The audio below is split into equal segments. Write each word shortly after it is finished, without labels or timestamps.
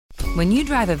When you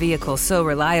drive a vehicle so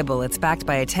reliable it's backed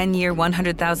by a 10-year,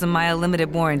 100,000-mile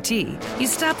limited warranty, you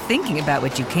stop thinking about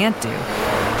what you can't do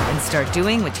and start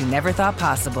doing what you never thought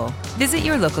possible. Visit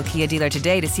your local Kia dealer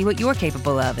today to see what you're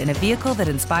capable of in a vehicle that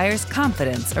inspires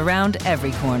confidence around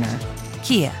every corner.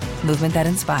 Kia, movement that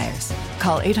inspires.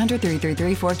 Call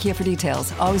 800-333-4KIA for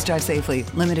details. Always drive safely.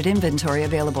 Limited inventory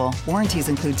available. Warranties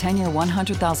include 10-year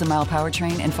 100,000-mile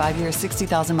powertrain and 5-year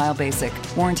 60,000-mile basic.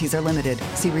 Warranties are limited.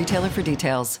 See retailer for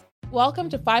details. Welcome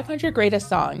to 500 Greatest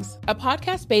Songs, a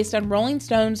podcast based on Rolling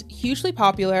Stone's hugely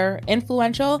popular,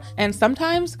 influential, and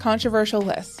sometimes controversial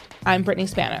list. I'm Brittany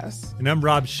Spanos. And I'm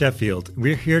Rob Sheffield.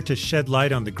 We're here to shed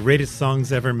light on the greatest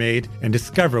songs ever made and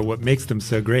discover what makes them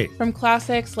so great. From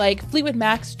classics like Fleetwood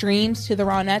Mac's Dreams to the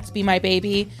Ronettes' Be My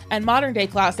Baby, and modern-day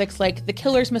classics like The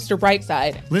Killer's Mr.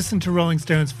 Brightside. Listen to Rolling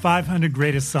Stone's 500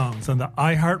 Greatest Songs on the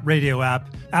iHeartRadio app,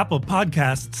 Apple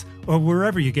Podcasts, or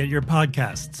wherever you get your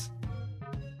podcasts.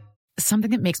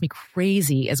 Something that makes me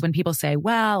crazy is when people say,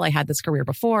 well, I had this career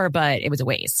before, but it was a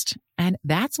waste. And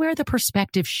that's where the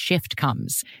perspective shift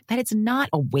comes, that it's not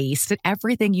a waste, that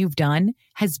everything you've done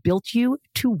has built you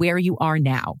to where you are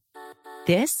now.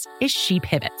 This is She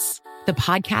Pivots, the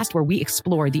podcast where we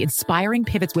explore the inspiring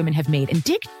pivots women have made and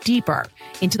dig deeper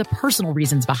into the personal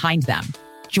reasons behind them.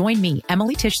 Join me,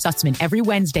 Emily Tish Sussman, every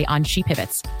Wednesday on She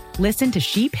Pivots. Listen to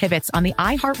She Pivots on the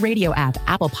iHeartRadio app,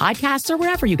 Apple Podcasts, or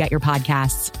wherever you get your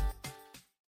podcasts.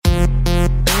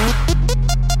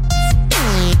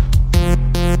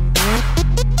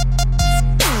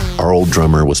 Our old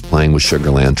drummer was playing with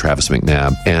Sugarland, Travis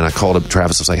McNabb, and I called up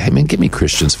Travis. I was like, hey, man, give me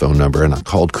Christian's phone number. And I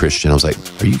called Christian. I was like,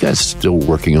 are you guys still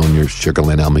working on your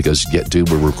Sugarland album? He goes, yeah,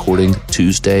 dude, we're recording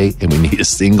Tuesday, and we need a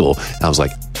single. And I was like,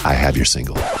 I have your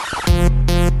single.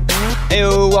 Hey,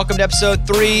 welcome to episode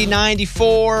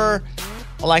 394.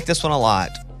 I like this one a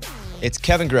lot. It's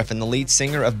Kevin Griffin, the lead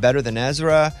singer of Better Than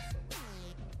Ezra.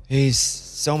 He's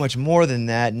so much more than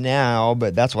that now,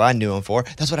 but that's what I knew him for.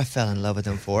 That's what I fell in love with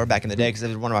him for back in the day, because it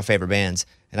was one of my favorite bands,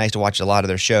 and I used to watch a lot of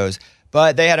their shows.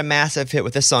 But they had a massive hit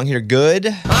with this song here, Good.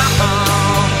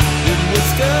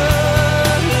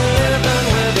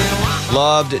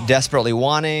 Loved Desperately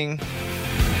Wanting.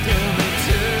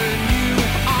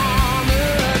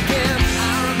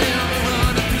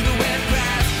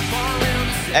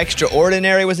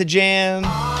 Extraordinary was a jam.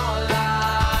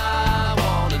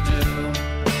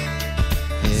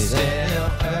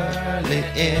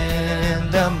 In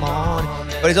the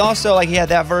morning. But he's also, like, he had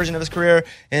that version of his career,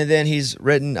 and then he's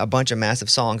written a bunch of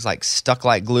massive songs like Stuck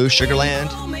Like Glue,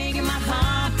 Sugarland.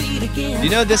 You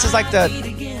know, this is like the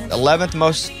 11th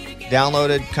most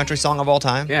downloaded country song of all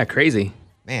time. Yeah, crazy.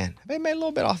 Man, I made a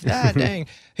little bit off that, dang.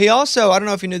 He also, I don't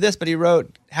know if you knew this, but he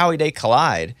wrote Howie Day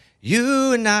Collide.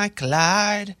 You and I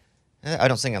collide. I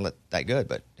don't sing it that good,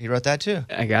 but he wrote that too.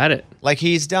 I got it. Like,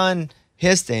 he's done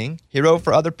his thing. He wrote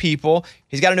for other people.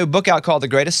 He's got a new book out called The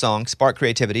Greatest Song, Spark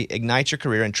Creativity, Ignite Your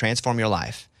Career, and Transform Your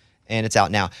Life. And it's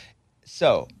out now.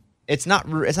 So it's not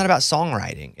about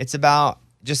songwriting. It's about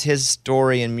just his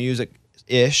story and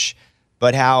music-ish,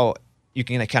 but how you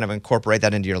can kind of incorporate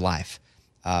that into your life.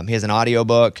 He has an audio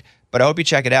book, but I hope you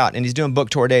check it out. And he's doing book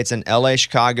tour dates in LA,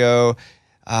 Chicago.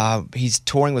 He's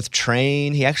touring with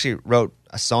Train. He actually wrote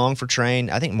a song for Train.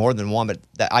 I think more than one, but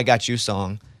that I Got You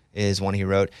song is one he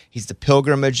wrote. He's the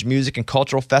Pilgrimage Music and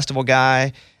Cultural Festival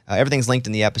guy. Everything's linked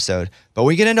in the episode. But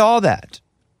we get into all that.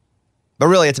 But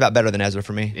really, it's about Better Than Ezra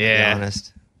for me, yeah, to be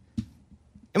honest.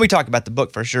 And we talk about the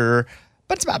book for sure,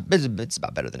 but it's about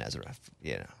Better Than Ezra.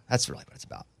 You know, that's really what it's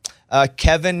about.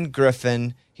 Kevin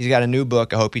Griffin, he's got a new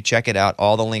book. I hope you check it out.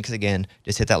 All the links, again,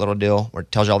 just hit that little deal where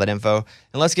it tells you all that info.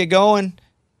 And let's get going.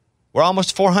 We're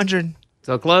almost 400.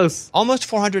 So close. Almost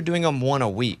 400, doing them one a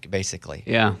week, basically.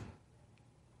 Yeah.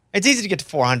 It's easy to get to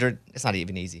 400. It's not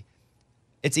even easy.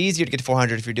 It's easier to get to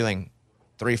 400 if you're doing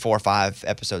 3, 4, 5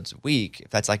 episodes a week, if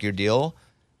that's like your deal.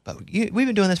 But we've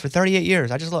been doing this for 38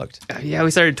 years. I just looked. Yeah,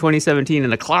 we started 2017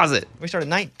 in a closet. We started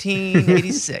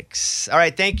 1986. All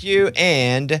right, thank you.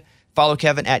 And follow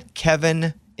Kevin at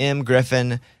Kevin M.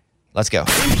 Griffin. Let's go.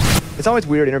 It's always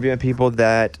weird interviewing people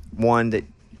that, one, that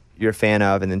you're a fan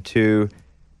of, and then two,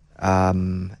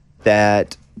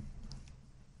 that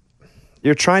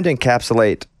you're trying to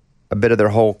encapsulate a bit of their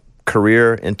whole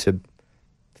career into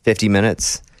 50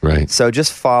 minutes. Right. So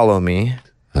just follow me.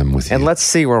 I'm with you. And let's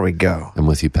see where we go. I'm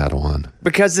with you, Padawan.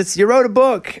 Because you wrote a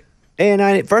book,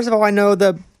 and first of all, I know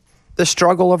the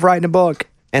struggle of writing a book,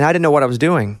 and I didn't know what I was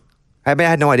doing. I mean, I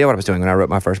had no idea what I was doing when I wrote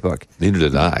my first book. Neither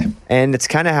did I. And it's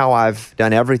kind of how I've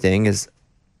done everything. Is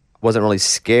wasn't really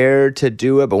scared to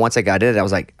do it, but once I got in it, I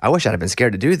was like, I wish I'd have been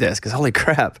scared to do this, because holy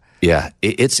crap. Yeah,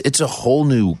 it's a whole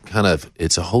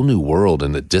new world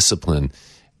and a discipline.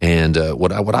 And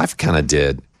what I've kind of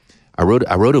did, I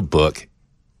wrote a book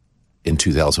in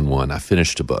 2001. I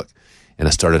finished a book, and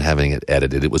I started having it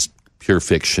edited. It was pure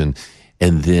fiction,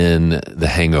 and then The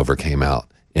Hangover came out,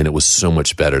 and it was so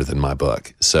much better than my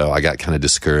book. So I got kind of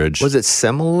discouraged. Was it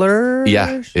similar?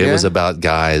 Yeah, it was about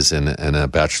guys and a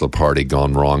bachelor party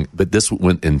gone wrong. But this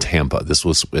went in Tampa. This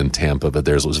was in Tampa, but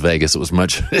theirs was Vegas. It was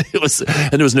much. And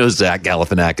there was no Zach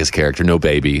Galifianakis character, no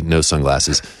baby, no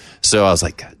sunglasses. So I was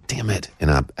like, God damn it, and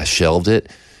I shelved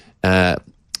it.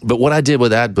 But what I did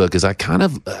with that book is I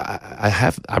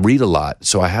read a lot,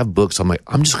 so I have books. I'm like,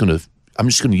 I'm just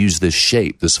gonna use this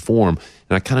shape, this form,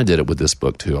 and I kind of did it with this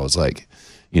book too. I was like,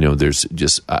 there's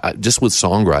just with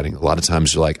songwriting, a lot of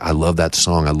times you're like, I love that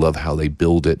song. I love how they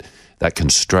build it, that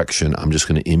construction. I'm just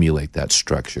going to emulate that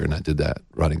structure. And I did that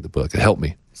writing the book. It helped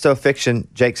me. So fiction,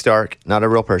 Jake Stark, not a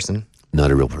real person.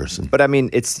 Not a real person. But I mean,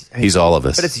 he's all of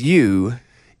us. But it's you.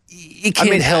 You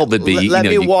can't help but be. Let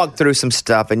me walk through some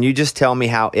stuff, and you just tell me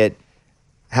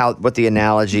what the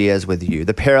analogy is with you,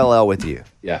 the parallel with you.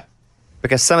 Yeah.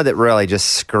 Because some of it really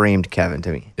just screamed Kevin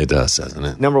to me. It does, doesn't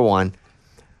it? Number one.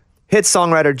 Hit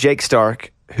songwriter Jake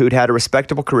Stark, who'd had a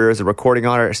respectable career as a recording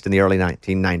artist in the early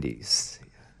 1990s.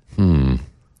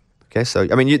 Okay, so,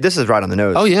 I mean, this is right on the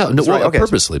nose. Oh, yeah. No, right. Okay,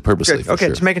 purposely, okay, for sure.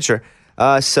 Just making sure.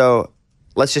 So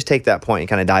let's just take that point and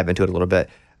kind of dive into it a little bit.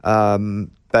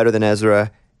 Better Than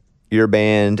Ezra, your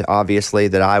band, obviously,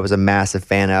 that I was a massive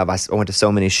fan of. I went to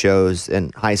so many shows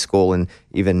in high school and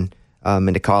even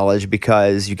into college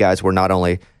because you guys were not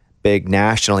only big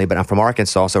nationally, but I'm from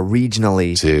Arkansas, so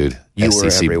regionally, dude, you were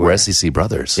everywhere. We're SEC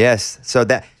brothers. Yes, so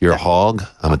you're a hog.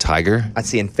 I'm a tiger. I'd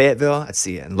see you in Fayetteville. I'd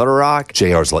see you in Little Rock.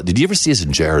 Did you ever see us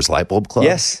in JR's Light Bulb Club?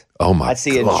 Yes. Oh my! I'd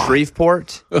see you in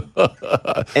Shreveport.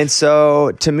 And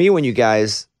so, to me, when you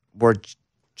guys were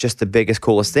just the biggest,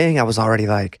 coolest thing, I was already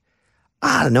like,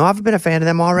 I don't know. I've been a fan of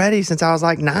them already since I was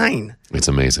like 9. It's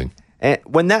amazing. And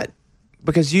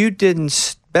because you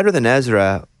didn't, Better Than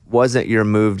Ezra wasn't your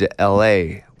move to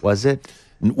LA, was it?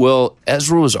 Well,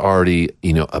 Ezra was already,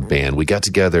 a band. We got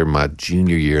together my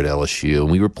junior year at LSU, and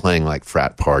we were playing like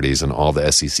frat parties in all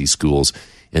the SEC schools.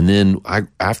 And then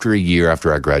after a year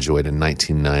after I graduated in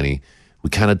 1990, we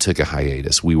kind of took a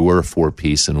hiatus. We were a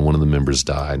 4-piece, and one of the members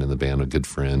died in the band, a good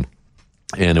friend.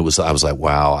 And I was like,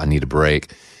 wow, I need a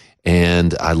break.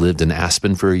 And I lived in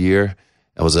Aspen for a year.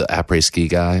 I was an après-ski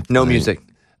guy. No music.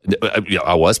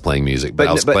 I was playing music, but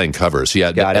I was playing covers.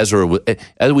 Yeah, Ezra.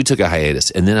 We took a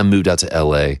hiatus, and then I moved out to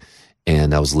L.A.,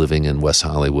 and I was living in West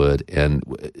Hollywood. And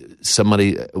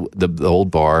somebody, the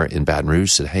old bar in Baton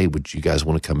Rouge, said, "Hey, would you guys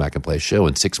want to come back and play a show?"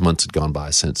 And 6 months had gone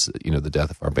by since the death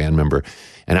of our band member.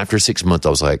 And after 6 months, I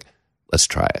was like, "Let's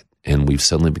try it." And we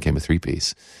suddenly became a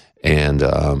 3-piece. And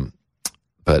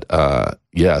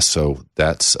so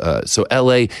that's so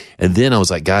LA, and then I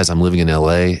was like, guys, I'm living in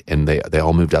LA, and they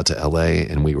all moved out to LA,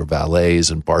 and we were valets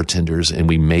and bartenders, and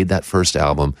we made that first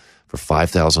album for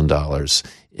 $5,000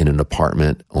 in an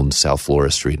apartment on South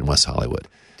Florida Street in West Hollywood.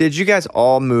 Did you guys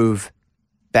all move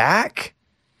back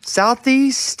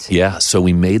southeast? Yeah, so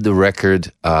we made the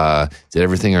record, did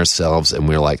everything ourselves, and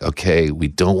we were like, okay, we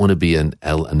don't want to be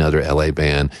another LA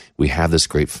band. We have this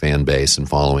great fan base and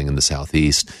following in the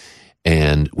southeast.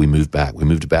 And we moved back. We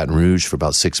moved to Baton Rouge for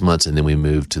about 6 months, and then we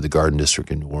moved to the Garden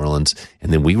District in New Orleans.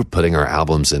 And then we were putting our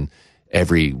albums in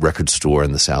every record store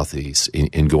in the Southeast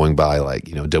and going by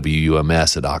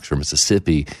WUMS at Oxford,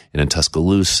 Mississippi, and in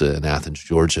Tuscaloosa and Athens,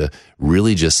 Georgia,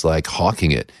 really just like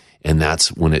hawking it. And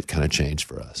that's when it kind of changed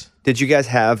for us. Did you guys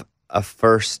have a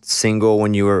first single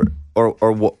when you were,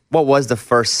 or what was the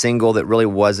first single that really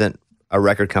wasn't a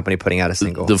record company putting out a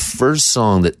single? The first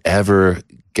song that ever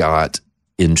got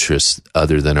interest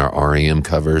other than our REM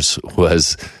covers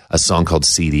was a song called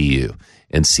CDU.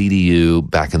 And CDU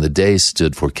back in the day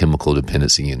stood for Chemical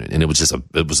Dependency Unit. And it was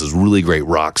this really great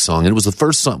rock song. And it was the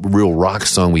first real rock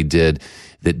song we did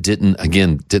that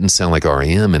didn't sound like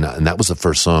REM. And that was the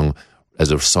first song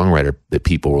as a songwriter that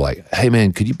people were like, hey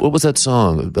man, what was that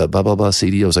song? Blah, blah, blah,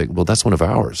 CDU. I was like, well, that's one of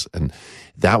ours. And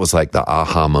that was like the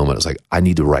aha moment. I was like, I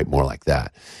need to write more like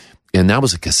that. And that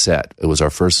was a cassette. It was our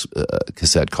first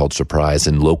cassette called Surprise,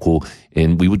 and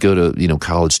we would go to,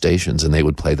 college stations, and they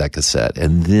would play that cassette.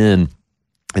 And then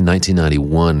in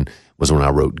 1991 was when I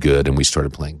wrote Good, and we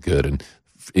started playing Good. And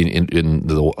in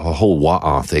the whole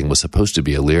wah-ah thing was supposed to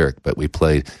be a lyric, but we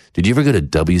played. Did you ever go to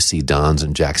W.C. Don's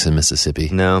in Jackson, Mississippi?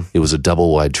 No. It was a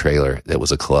double-wide trailer that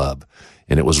was a club.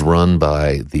 And it was run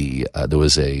by there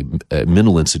was a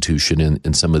mental institution,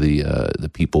 and some of the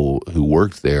people who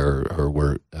worked there or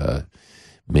were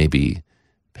maybe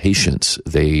Patience,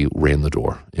 they ran the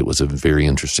door. It was a very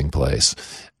interesting place.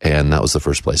 And that was the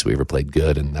first place we ever played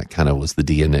good. And that kind of was the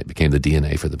DNA, became the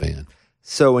DNA for the band.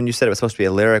 So when you said it was supposed to be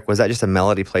a lyric, was that just a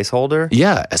melody placeholder?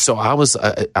 Yeah. So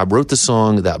I wrote the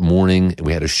song that morning, and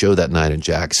we had a show that night in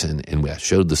Jackson, and we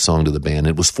showed the song to the band.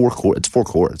 It was four chords,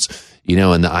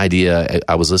 and the idea,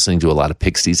 I was listening to a lot of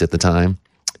Pixies at the time.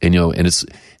 And, and it's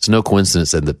no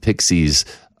coincidence that the Pixies,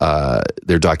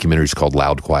 their documentary is called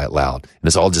Loud, Quiet, Loud. And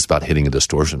it's all just about hitting a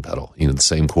distortion pedal, the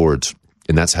same chords.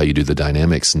 And that's how you do the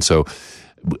dynamics. And so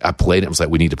I played it. I was like,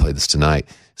 we need to play this tonight.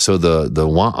 So the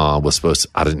wah-ah was supposed to,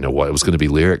 I didn't know what, it was going to be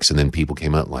lyrics. And then people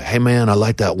came up like, hey man, I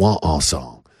like that wah-ah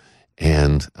song.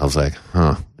 And I was like,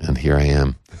 huh. And here I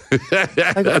am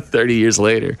 30 years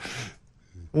later.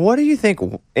 What do you think,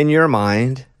 in your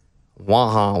mind,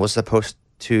 wah-ah was supposed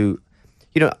to,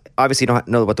 obviously you don't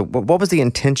know what was the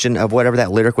intention of whatever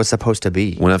that lyric was supposed to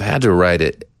be? When I've had to write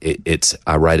it,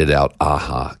 I write it out,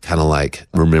 aha, kind of like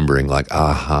remembering, like,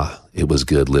 aha, it was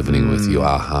good living with you,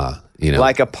 aha.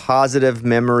 Like a positive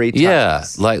memory. Yeah,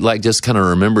 like just kind of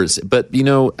remembrance. But,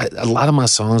 a lot of my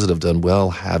songs that have done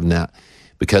well have now,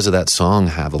 because of that song,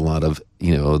 have a lot of,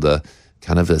 the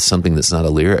kind of something that's not a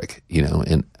lyric,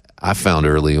 And I found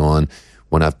early on,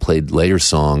 when I've played later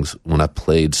songs, when I've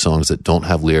played songs that don't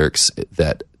have lyrics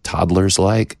that toddlers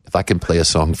like, if I can play a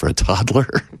song for a toddler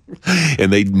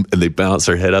and they bounce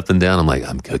their head up and down, I'm like,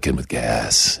 I'm cooking with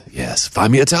gas. Yes,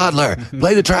 find me a toddler,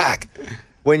 play the track.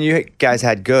 When you guys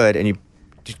had good, and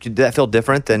did that feel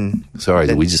different than? Sorry,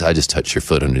 I just touched your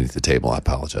foot underneath the table. I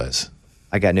apologize.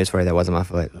 I got news for you. That wasn't my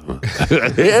foot.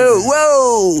 Ew,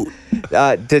 whoa!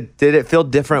 Did it feel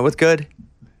different with good?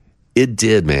 It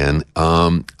did, man.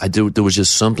 There was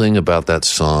just something about that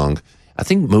song. I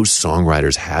think most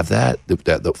songwriters have that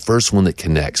the first one that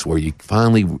connects, where you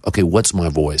finally, okay, what's my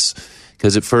voice?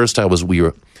 Because at first the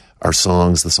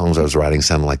songs I was writing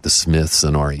sounded like the Smiths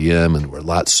and R.E.M. and were a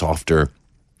lot softer.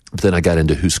 But then I got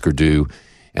into Husker Du,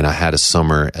 and I had a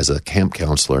summer as a camp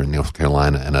counselor in North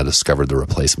Carolina, and I discovered the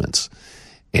Replacements.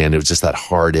 And it was just that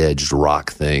hard-edged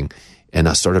rock thing. And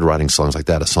I started writing songs like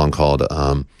that, a song called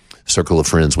Circle of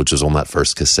Friends, which was on that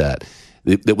first cassette.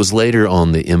 It was later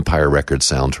on the Empire Records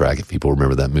soundtrack, if people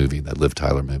remember that movie, that Liv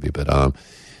Tyler movie. But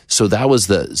so that was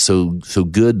so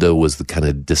good, though, was the kind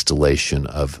of distillation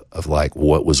of like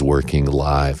what was working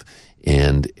live.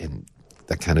 And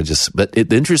that kind of just, but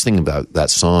the interesting about that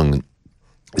song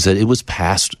is that it was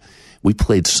past, we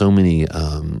played so many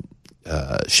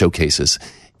showcases,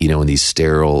 in these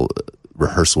sterile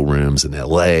rehearsal rooms in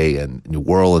LA and New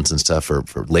Orleans and stuff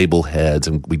for label heads.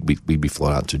 And we'd be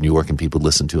flown out to New York, and people would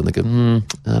listen to it and they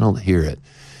go, I don't hear it,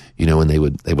 and they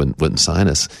wouldn't sign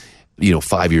us.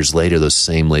 5 years later, those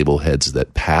same label heads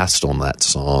that passed on that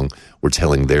song were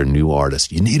telling their new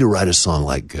artists, you need to write a song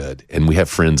like Good. And we have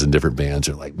friends in different bands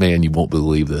who are like, man, you won't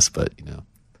believe this, but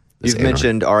You've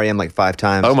mentioned R.E.M. like 5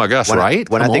 times. Oh my gosh, right?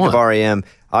 When I think of R.E.M.,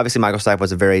 obviously Michael Stipe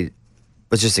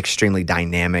was just extremely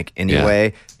dynamic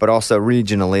anyway, but also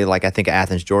regionally, like I think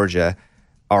Athens, Georgia,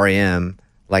 R.E.M.,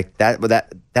 like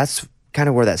that's kind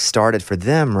of where that started for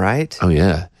them, right? Oh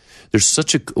yeah. There's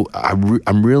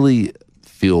I'm really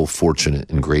feel fortunate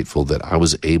and grateful that I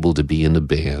was able to be in a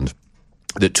band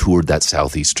that toured that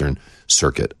southeastern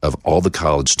circuit of all the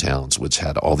college towns, which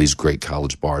had all these great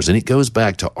college bars. And it goes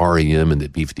back to R.E.M. and the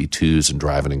B-52s and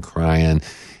Driving and Crying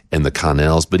and the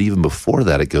Connells. But even before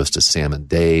that, it goes to Sam and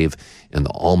Dave and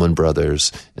the Allman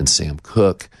Brothers and Sam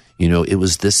Cooke. It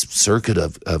was this circuit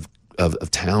of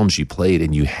towns you played,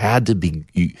 and you had to be,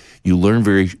 you learn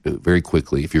very, very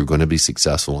quickly if you're going to be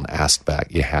successful and asked back,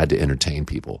 you had to entertain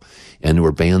people. And there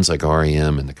were bands like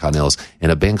R.E.M. and the Connells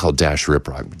and a band called Dash Rip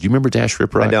Rock. Do you remember Dash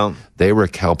Rip Rock? I don't. They were a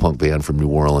cowpunk band from New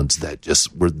Orleans that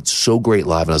just were so great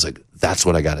live. And I was like, that's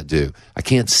what I got to do. I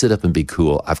can't sit up and be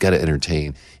cool. I've got to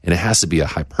entertain. And it has to be a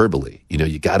hyperbole.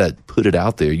 You got to put it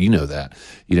out there. That.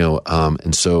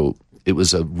 And so it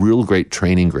was a real great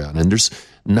training ground. And there's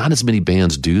not as many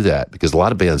bands do that, because a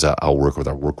lot of bands I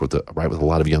write with a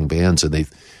lot of young bands, and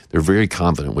they're very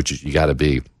confident, which you got to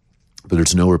be. But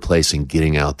there's no replacing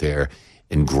getting out there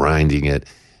and grinding it,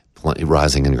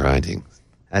 rising and grinding.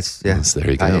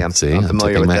 There you go. I'm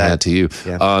tipping my hat to you.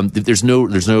 Yeah. There's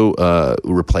no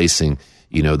replacing,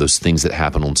 those things that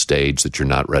happen on stage that you're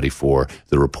not ready for,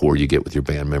 the rapport you get with your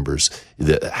band members,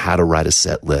 how to write a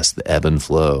set list, the ebb and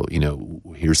flow,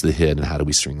 here's the hit and how do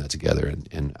we string that together?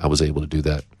 And I was able to do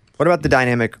that. What about the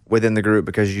dynamic within the group?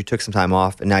 Because you took some time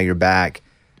off and now you're back.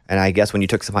 And I guess when you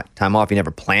took some time off, you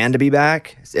never planned to be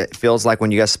back. It feels like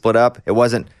when you guys split up, it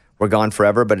wasn't we're gone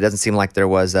forever, but it doesn't seem like there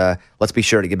was let's be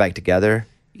sure to get back together.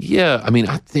 Yeah,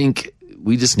 I think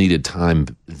we just needed time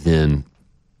then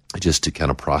just to kind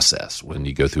of process when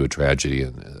you go through a tragedy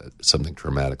and something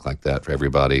traumatic like that for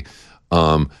everybody.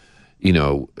 You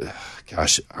know,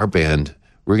 gosh, our band,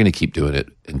 we're going to keep doing it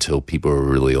until people are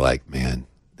really like, man,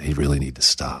 they really need to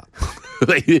stop.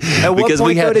 At what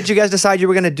point, though, did you guys decide you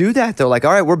were going to do that, though? Like,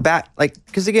 all right, we're back. Like,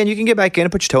 because again, you can get back in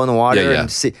and put your toe in the water and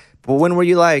see. But when were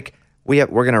you like, we're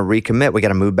going to recommit, we got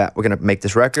to move back, we're going to make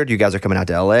this record, you guys are coming out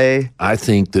to LA? I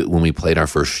think that when we played our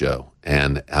first show,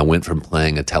 and I went from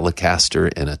playing a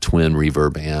Telecaster and a twin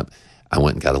reverb amp, I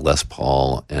went and got a Les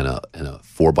Paul and a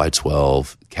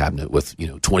 4x12 cabinet with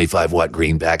 25-watt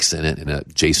greenbacks in it and a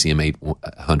JCM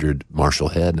 800 Marshall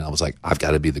head, and I was like, I've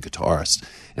got to be the guitarist,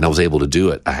 and I was able to do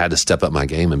it. I had to step up my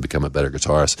game and become a better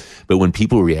guitarist. But when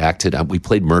people reacted, we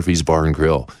played Murphy's Bar and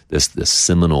Grill, this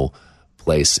seminal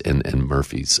place in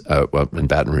Murphy's, in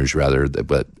Baton Rouge rather,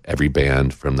 but every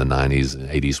band from the 90s and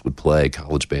 80s would play,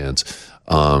 college bands.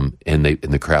 And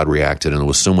the crowd reacted, and there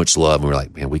was so much love. And we were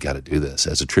like, man, we got to do this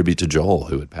as a tribute to Joel,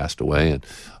 who had passed away.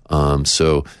 And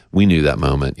so we knew that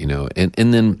moment,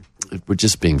 and then we're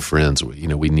just being friends. We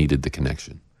needed the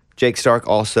connection. Jake Stark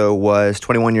also was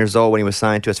 21 years old when he was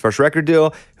signed to his first record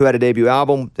deal, who had a debut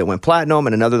album that went platinum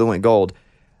and another that went gold.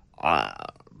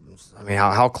 I mean,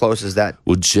 how close is that?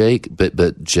 Well, Jake,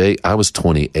 but Jake, I was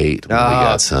 28 when we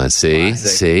got signed.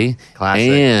 See?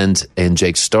 Classic. And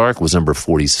Jake Stark was number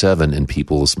 47 in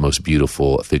People's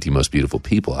 50 Most Beautiful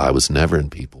People. I was never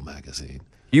in People magazine.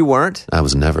 You weren't? I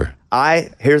was never.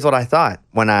 Here's what I thought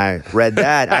when I read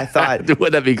that. I thought,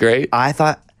 wouldn't that be great? I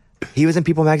thought he was in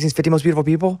People magazine's 50 Most Beautiful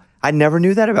People. I never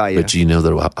knew that about you. But you know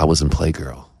that I was in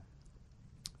Playgirl.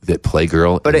 That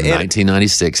Playgirl in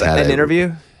 1996 had an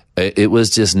interview. It was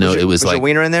just it was like your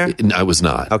wiener in there? No, I was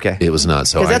not. Okay, it was not.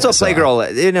 So because that's what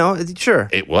Playgirl, sure.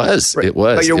 It was. Right. It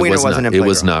was. But your wiener wasn't in Playgirl. It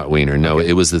was not wiener. No, okay.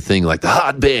 It was the thing like the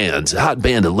hot band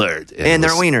alert, and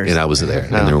their wieners. And I was there,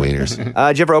 and their wieners.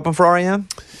 Did you ever open for REM?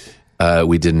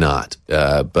 We did not.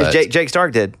 But Jake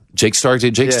Stark did. Jake Stark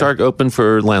did. Jake Stark opened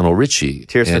for Lionel Richie.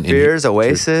 Tears for Fears,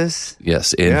 Oasis.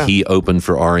 Yes, and he opened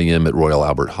for REM at Royal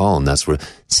Albert Hall, and that's where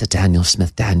Sir Daniel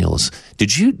Smith Daniels.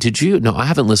 Did you? No, I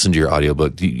haven't listened to your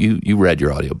audiobook. You read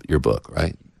your book,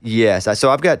 right? Yes. So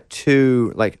I've got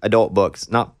two adult books,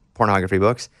 not pornography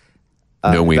books.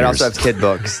 No wieners. But I also have kid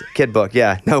books. Kid book,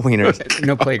 yeah. No wieners.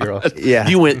 No Playgirl. Yeah.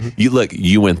 You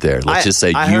went there. Let's just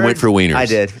say you went for wieners. I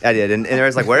did. And I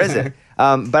was like, where is it?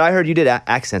 But I heard you did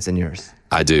accents in yours.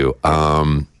 I do.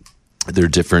 They're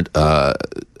different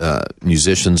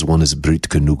musicians. One is Brit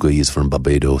Kanuka. He's from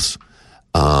Barbados.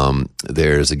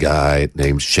 There's a guy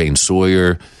named Shane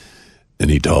Sawyer, and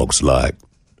he talks like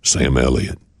Sam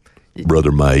Elliott.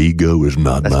 Brother, my ego is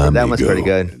not my ego. That one's pretty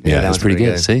good. Yeah, that's pretty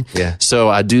good. See? Yeah. So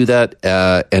I do that,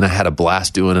 and I had a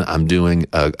blast doing it. I'm doing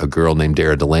a girl named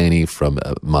Dara Delaney from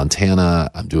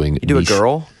Montana. I'm doing... You do a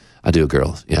girl? I do a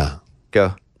girl, yeah.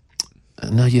 Go.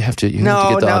 No, you have to. You have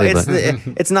to get the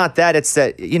audio. It's not that. It's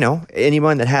that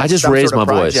anyone that has. I just raised my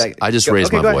voice. I just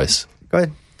raised my voice. Go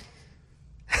ahead.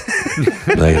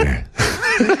 Later.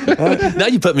 Now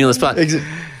you put me on the spot.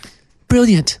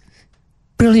 Brilliant,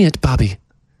 Bobby.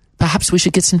 Perhaps we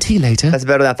should get some tea later. That's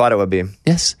better than I thought it would be.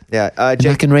 Yes. Yeah.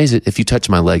 Jake, I can raise it. If you touch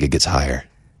my leg, it gets higher.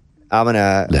 I'm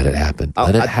gonna let it happen.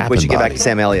 Let it happen. We should get back to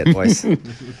Sam Elliott voice.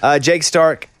 Jake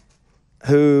Stark,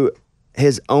 who.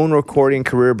 His own recording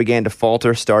career began to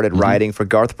falter, started writing for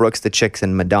Garth Brooks, The Chicks,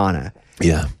 and Madonna.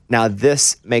 Yeah. Now,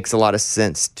 this makes a lot of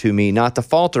sense to me. Not the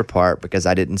falter part, because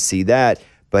I didn't see that,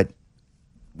 but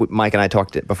Mike and I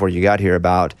talked before you got here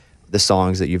about the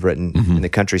songs that you've written in the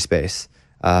country space.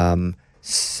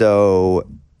 So,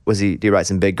 did he write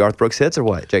some big Garth Brooks hits or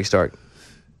what, Jake Stark?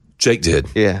 Jake did.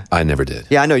 Yeah. I never did.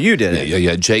 Yeah, I know you did.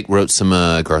 Yeah. Jake wrote some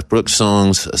Garth Brooks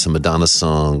songs, some Madonna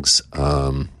songs.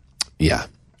 Yeah.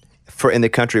 For in the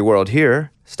country world here,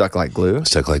 Stuck Like Glue.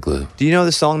 Stuck Like Glue. Do you know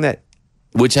the song that...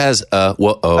 Which has,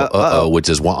 which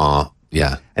is wah-uh.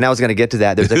 Yeah. And I was going to get to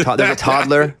that. There's a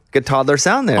good toddler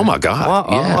sound there. Oh my God.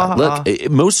 Yeah.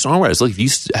 Look, most songwriters, if you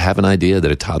have an idea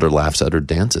that a toddler laughs at or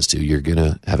dances to, you're going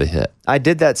to have a hit. I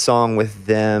did that song with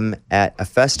them at a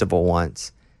festival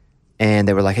once, and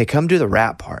they were like, hey, come do the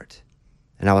rap part.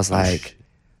 And I was like...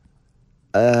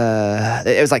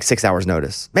 it was like 6 hours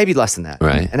notice, maybe less than that.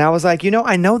 Right. And I was like,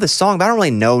 I know the song, but I don't really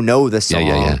know the song.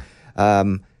 Yeah.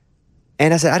 And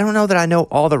I said, I don't know that I know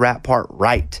all the rap part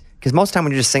right. Because most of the time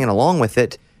when you're just singing along with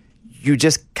it, you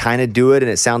just kind of do it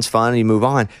and it sounds fun and you move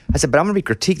on. I said, but I'm going to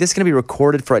be critiqued. This is going to be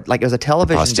recorded for, it was a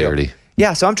television posterity. Show.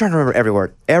 Yeah, so I'm trying to remember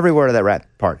every word of that rap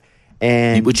part.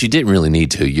 And which you didn't really need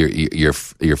to. Your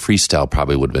freestyle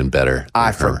probably would have been better.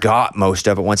 I forgot most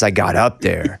of it once I got up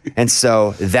there. And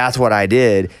so that's what I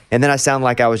did. And then I sound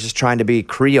like I was just trying to be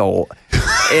Creole.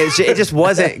 it just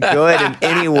wasn't good in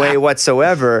any way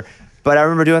whatsoever. But I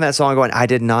remember doing that song going, I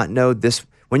did not know this.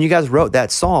 When you guys wrote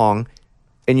that song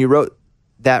and you wrote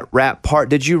that rap part,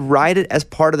 did you write it as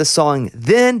part of the song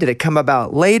then? Did it come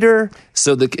about later?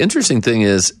 So the interesting thing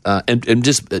is, and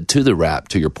just to the rap,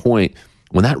 to your point,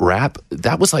 when that rap,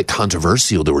 that was like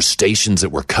controversial. There were stations that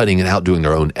were cutting it out, doing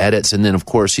their own edits. And then, of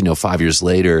course, 5 years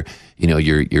later,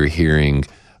 you're hearing,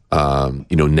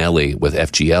 Nelly with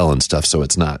FGL and stuff. So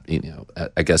it's not,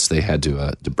 I guess they had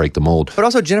to break the mold. But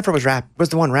also Jennifer was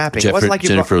the one rapping. It wasn't like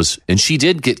Jennifer was, and she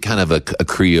did get kind of a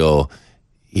Creole.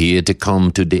 He had to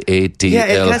come to the ATL. Yeah,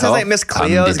 it kind of sounds like Miss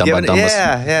Cleo's giving it.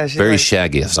 Yeah. Very like,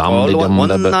 shaggy.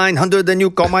 1-900, then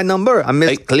you call my number. I'm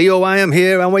Miss Cleo, I am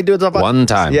here, and we do it. One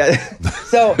time. Yeah.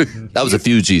 So that was a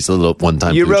few G's, a little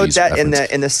one-time. You wrote that reference.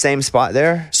 in the same spot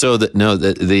there? So the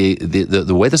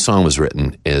way the song was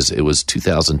written is it was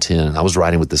 2010. I was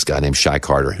writing with this guy named Shy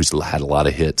Carter, who's had a lot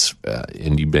of hits,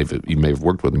 and you may have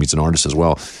worked with him. He's an artist as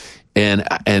well.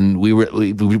 And we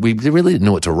really didn't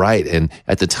know what to write. And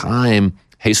at the time,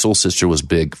 Hey Soul Sister was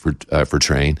big for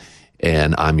Train,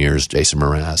 and I'm Yours, Jason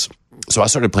Mraz. So I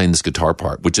started playing this guitar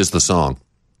part, which is the song.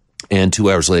 And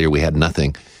 2 hours later, we had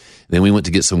nothing. Then we went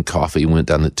to get some coffee, went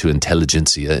down to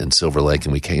Intelligentsia in Silver Lake,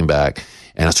 and we came back,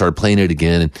 and I started playing it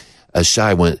again. And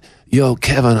Shy went, yo,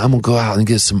 Kevin, I'm going to go out and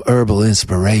get some herbal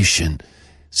inspiration.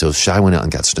 So Shy went out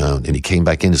and got stoned, and he came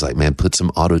back in. He's like, man, put some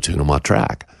auto-tune on my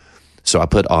track. So I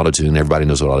put auto-tune. Everybody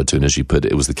knows what auto-tune is.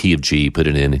 It was the key of G, put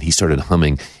it in, and he started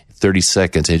humming 30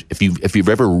 seconds. If you've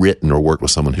ever written or worked with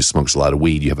someone who smokes a lot of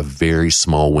weed, you have a very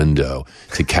small window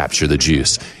to capture the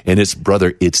juice. And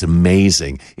it's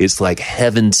amazing. It's like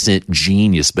heaven sent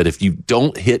genius. But if you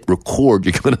don't hit record,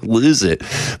 you're going to lose it.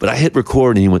 But I hit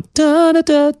record and he went da da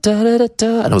da da da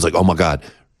da, and I was like, oh my God.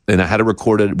 And I had it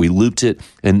recorded. We looped it,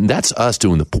 and that's us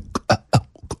doing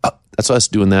that's us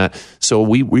doing that. So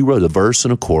we wrote a verse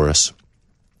and a chorus,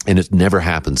 and it never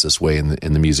happens this way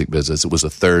in the music business. It was a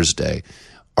Thursday.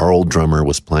 Our old drummer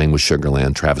was playing with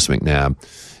Sugarland, Travis McNabb,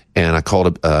 and I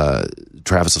called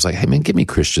Travis. I was like, hey, man, give me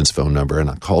Christian's phone number. And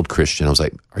I called Christian. I was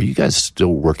like, are you guys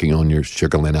still working on your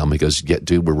Sugarland album? He goes, yeah,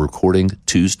 dude, we're recording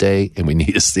Tuesday, and we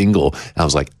need a single. And I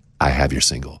was like, I have your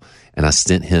single. And I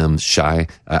sent him Shy.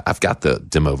 I've got the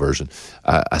demo version.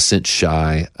 I sent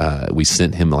Shy. We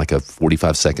sent him like a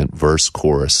 45-second verse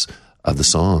chorus of the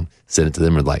song. Sent it to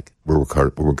them and like, we're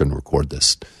going to record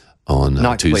this on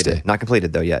Tuesday. Not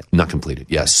completed though yet. Not completed,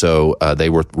 yes. So they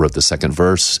wrote the second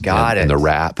verse and the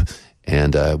rap,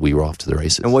 and we were off to the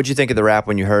races. And what'd you think of the rap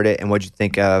when you heard it? And what'd you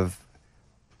think of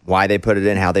why they put it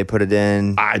in, how they put it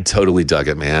in? I totally dug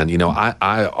it, man.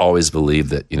 I always believe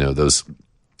that, those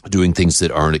doing things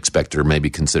that aren't expected or maybe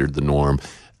considered the norm,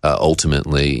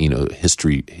 ultimately,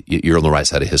 history, you're on the right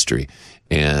side of history.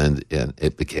 And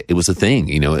it was a thing,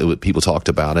 people talked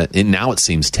about it, and now it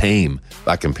seems tame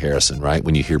by comparison, right?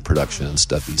 When you hear production and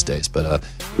stuff these days. But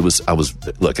I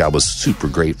was super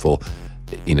grateful,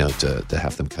 to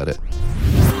have them cut it.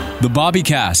 The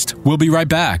Bobbycast. We'll be right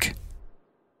back.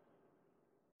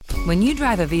 When you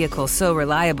drive a vehicle so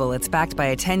reliable it's backed by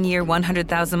a 10-year,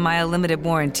 100,000-mile limited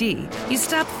warranty, you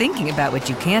stop thinking about what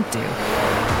you can't do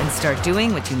and start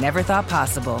doing what you never thought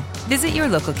possible. Visit your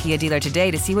local Kia dealer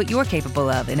today to see what you're capable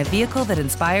of in a vehicle that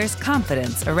inspires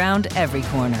confidence around every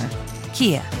corner.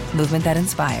 Kia, movement that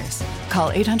inspires. Call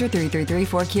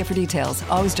 800-333-4KIA for details.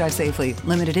 Always drive safely.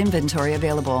 Limited inventory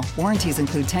available. Warranties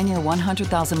include 10-year,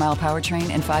 100,000-mile powertrain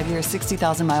and 5-year,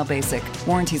 60,000-mile basic.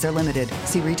 Warranties are limited.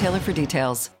 See retailer for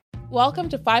details. Welcome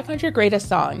to 500 Greatest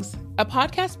Songs, a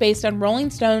podcast based on Rolling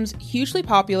Stone's hugely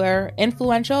popular,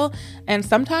 influential, and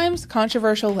sometimes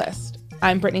controversial list.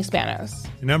 I'm Brittany Spanos.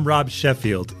 And I'm Rob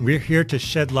Sheffield. We're here to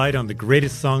shed light on the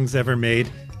greatest songs ever made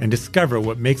and discover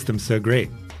what makes them so great.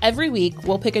 Every week,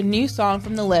 we'll pick a new song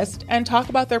from the list and talk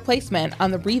about their placement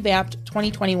on the revamped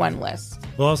 2021 list.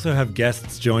 We'll also have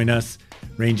guests join us,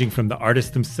 ranging from the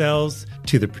artists themselves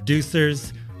to the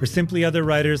producers, or simply other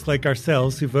writers like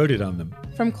ourselves who voted on them.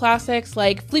 From classics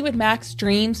like Fleetwood Mac's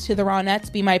Dreams to the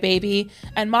Ronettes' Be My Baby,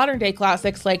 and modern-day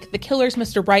classics like The Killer's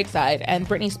Mr. Brightside and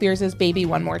Britney Spears' Baby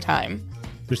One More Time.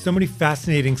 There's so many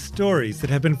fascinating stories that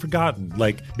have been forgotten,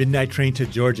 like Midnight Train to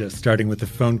Georgia, starting with a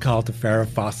phone call to Farrah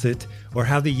Fawcett, or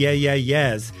how the Yeah Yeah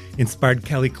Yeahs inspired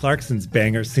Kelly Clarkson's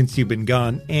banger Since You've Been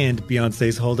Gone and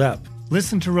Beyoncé's Hold Up.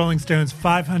 Listen to Rolling Stone's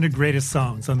 500 Greatest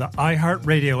Songs on the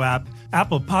iHeartRadio app,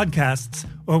 Apple Podcasts,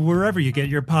 or wherever you get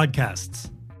your podcasts.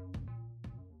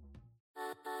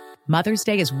 Mother's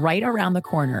Day is right around the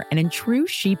corner, and in true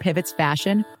She Pivots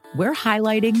fashion, we're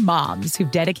highlighting moms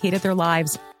who've dedicated their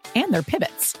lives and their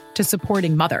pivots to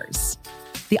supporting mothers.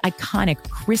 the iconic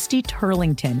Christy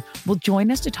Turlington will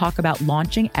join us to talk about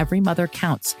launching Every Mother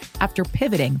Counts after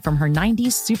pivoting from her 90s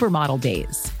supermodel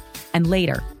days. And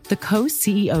later, the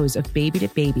co-CEOs of Baby to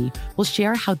Baby will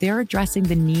share how they're addressing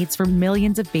the needs for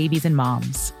millions of babies and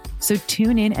moms. So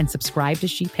tune in and subscribe to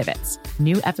She Pivots.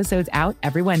 New episodes out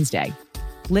every Wednesday.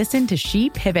 Listen to She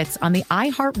Pivots on the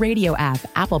iHeartRadio app,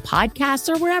 Apple Podcasts,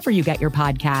 or wherever you get your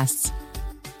podcasts.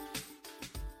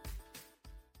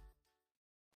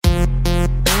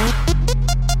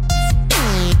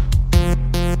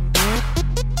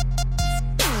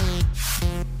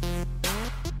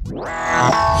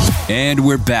 And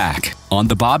we're back on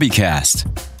the Bobbycast.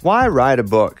 Why write a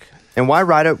book? And why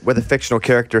write it with a fictional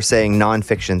character saying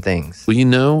nonfiction things?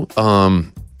 Well,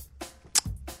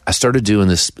 I started doing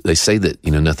this. They say that,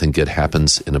 nothing good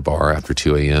happens in a bar after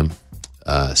 2 a.m.,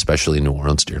 especially in New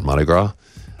Orleans during Mardi Gras.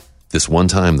 This one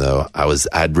time, though,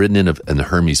 I'd ridden in the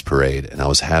Hermes Parade, and I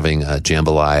was having a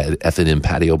jambalaya at F&M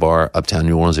Patio Bar, uptown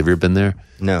New Orleans. Have you ever been there?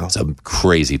 No. It's a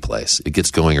crazy place. It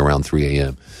gets going around 3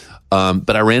 a.m.,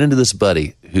 but I ran into this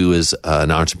buddy who is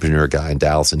an entrepreneur guy in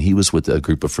Dallas, and he was with a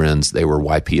group of friends. They were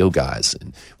YPO guys.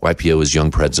 And YPO is Young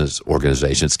Presidents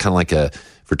Organization. It's kind of like a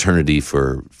fraternity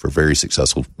for very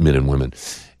successful men and women.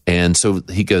 And so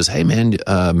he goes, "Hey, man,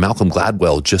 Malcolm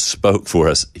Gladwell just spoke for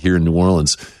us here in New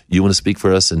Orleans. You want to speak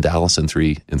for us in Dallas in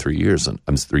 3 years?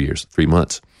 3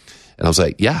 months." And I was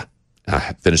like, "Yeah." And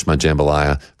I finished my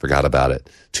jambalaya, forgot about it.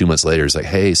 2 months later, he's like,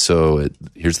 "Hey, so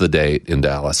here's the date in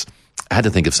Dallas." I had to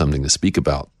think of something to speak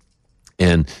about.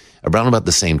 And around about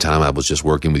the same time, I was just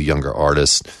working with younger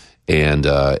artists and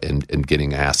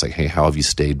getting asked, like, "Hey, how have you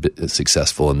stayed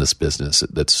successful in this business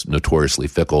that's notoriously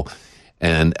fickle?"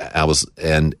 And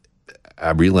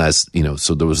I realized,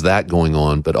 so there was that going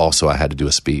on, but also I had to do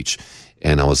a speech.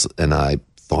 And I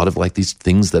thought of like these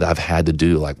things that I've had to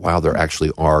do, like, wow, there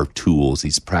actually are tools,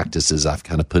 these practices I've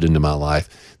kind of put into my life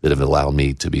that have allowed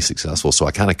me to be successful. So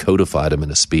I kind of codified them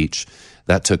in a speech.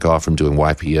 That took off from doing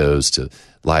YPOs to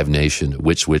Live Nation, to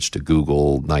Which to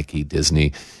Google, Nike,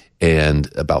 Disney. And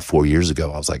about 4 years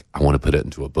ago, I was like, I want to put it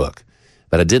into a book.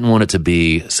 But I didn't want it to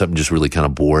be something just really kind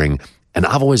of boring. And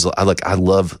I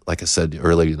love, like I said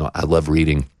earlier, I love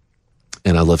reading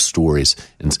and I love stories.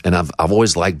 And I've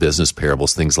always liked business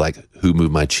parables, things like Who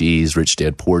Moved My Cheese, Rich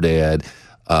Dad, Poor Dad,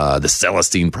 the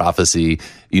Celestine Prophecy,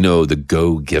 the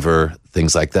Go-Giver,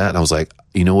 things like that. And I was like,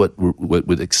 what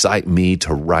would excite me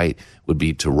to write would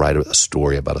be to write a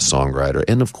story about a songwriter.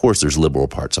 And of course, there's liberal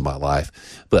parts of my life.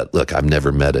 But look, I've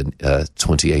never met a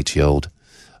 28-year-old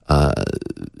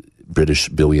British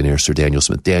billionaire, Sir Daniel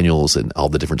Smith Daniels, and all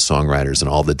the different songwriters and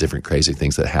all the different crazy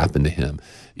things that happened to him.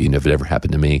 It never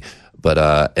happened to me. But,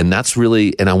 and that's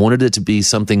really, and I wanted it to be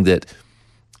something that,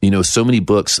 so many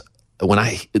books, when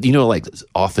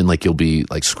often like you'll be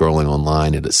like scrolling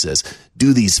online and it says,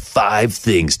 do these 5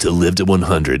 things to live to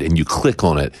 100, and you click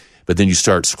on it, but then you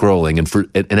start scrolling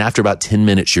and after about 10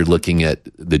 minutes, you're looking at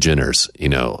the Jenners,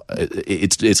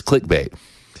 it's clickbait.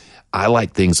 I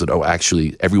like things that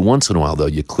actually, every once in a while though,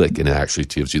 you click and it actually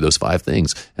gives you those 5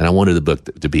 things. And I wanted the book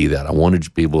to be that. I wanted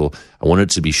it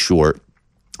to be short.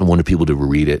 I wanted people to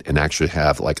read it and actually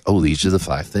have like, oh, these are the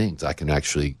 5 things. I can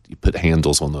actually put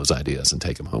handles on those ideas and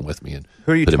take them home with me. And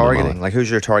who are you targeting? Like, who's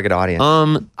your target audience?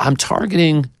 I'm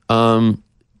targeting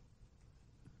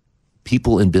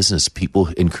people in business, people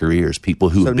in careers, people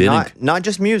who have been not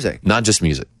just music, not just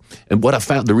music. And what I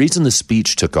found, the reason the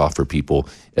speech took off for people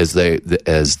is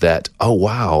that, oh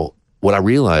wow, what I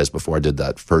realized before I did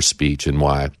that first speech and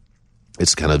why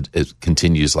it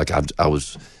continues. Like I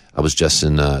was just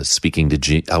speaking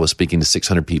to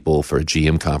 600 people for a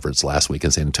GM conference last week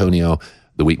in San Antonio.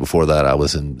 The week before that, I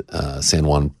was in San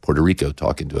Juan, Puerto Rico,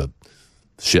 talking to a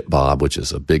Ship Bob, which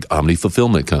is a big omni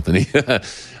fulfillment company.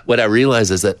 What I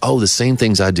realized is that, the same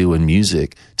things I do in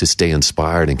music to stay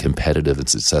inspired and competitive and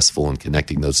successful and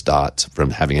connecting those dots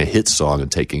from having a hit song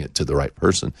and taking it to the right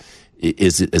person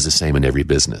is the same in every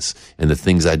business. And the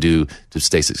things I do to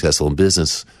stay successful in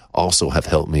business also have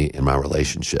helped me in my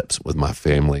relationships with my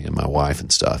family and my wife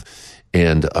and stuff.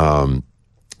 And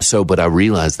but I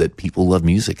realized that people love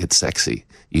music. It's sexy,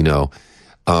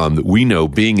 we know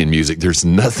being in music, there's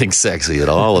nothing sexy at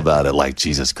all about it. Like,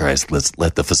 Jesus Christ, let's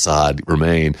let the facade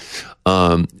remain.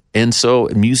 And so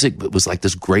music was like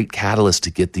this great catalyst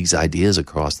to get these ideas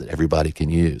across that everybody can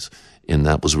use. And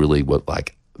that was really what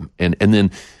and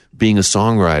then being a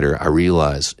songwriter, I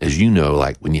realized, as you know,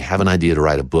 like when you have an idea to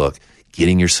write a book,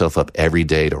 getting yourself up every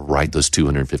day to write those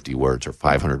 250 words or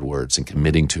 500 words and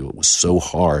committing to it was so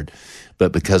hard.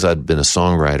 But because I'd been a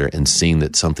songwriter and seeing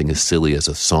that something as silly as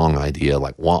a song idea,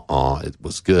 like wah-ah, it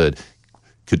was good,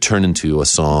 could turn into a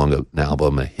song, an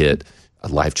album, a hit, a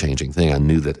life-changing thing. I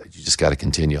knew that you just got to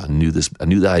continue. I knew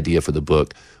the idea for the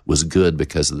book was good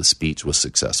because of the speech was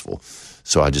successful.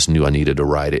 So I just knew I needed to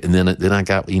write it. And then I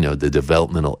got, the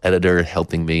developmental editor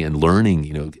helping me and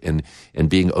learning, and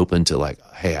being open to like,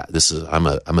 hey, I'm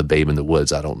a babe in the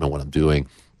woods. I don't know what I'm doing.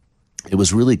 It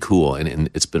was really cool. And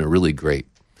it's been a really great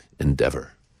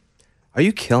endeavor. Are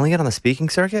you killing it on the speaking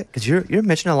circuit? Because you're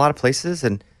mentioning a lot of places,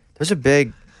 and there's a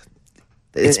big.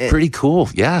 It's pretty cool.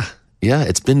 Yeah. Yeah.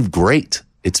 It's been great.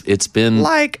 It's been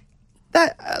like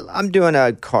that. I'm doing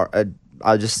a car.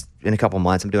 Just in a couple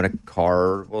months, I'm doing a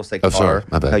car. We'll say car. Oh, sorry.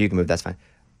 My bad. No, you can move. That's fine.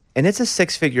 And it's a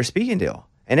 6-figure speaking deal.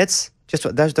 And it's just,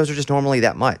 those are just normally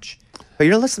that much. But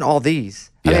you're listening to all these.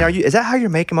 I mean, is that how you're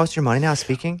making most of your money now,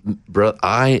 speaking? Bro,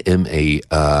 I am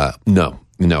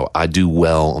no, I do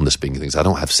well on the speaking things. I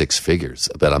don't have 6 figures,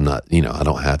 but I'm not, I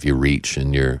don't have your reach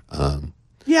and your,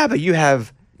 yeah, but you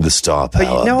have the star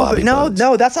power.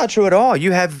 No, that's not true at all.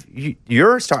 You have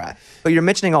your star, but you're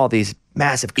mentioning all these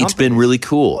massive companies. It's been really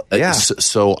cool. Yeah.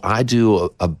 So I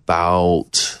do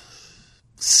about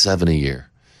 7 a year,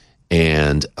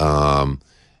 and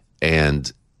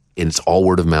it's all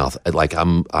word of mouth. Like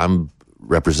I'm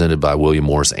represented by William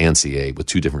Morris and CAA with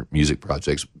 2 different music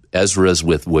projects. Ezra's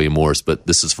with William Morris, but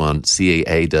this is fun.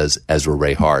 CAA does Ezra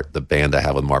Ray Hart, the band I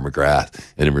have with Mark McGrath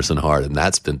and Emerson Hart, and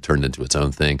that's been turned into its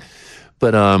own thing.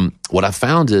 But what I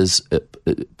found is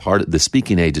part of the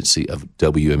speaking agency of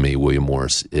WME, William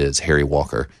Morris, is Harry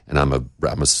Walker, and I'm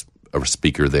a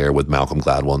speaker there with Malcolm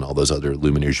Gladwell and all those other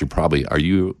luminaries. Are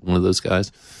you one of those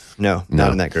guys? No,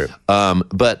 not in that group.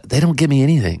 But they don't give me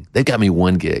anything. They've got me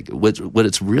one gig. What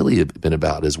it's really been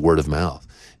about is word of mouth,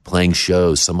 playing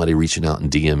shows, somebody reaching out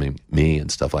and DMing me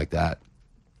and stuff like that,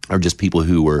 or just people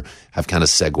who have kind of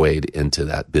segued into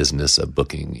that business of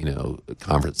booking,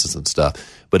 conferences and stuff.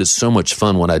 But it's so much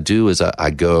fun. What I do is I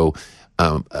go.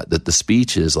 The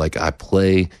speech is like I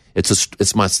play. It's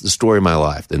the story of my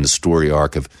life and the story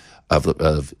arc of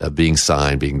being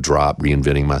signed, being dropped,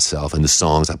 reinventing myself, and the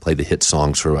songs I play the hit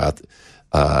songs throughout.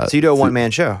 So you do a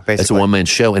one-man show, basically. It's a one-man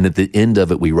show, and at the end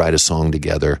of it, we write a song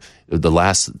together. The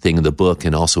last thing in the book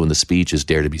and also in the speech is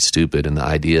Dare to be Stupid, and the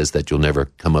idea is that you'll never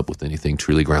come up with anything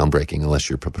truly groundbreaking unless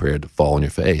you're prepared to fall on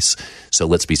your face. So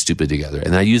let's be stupid together.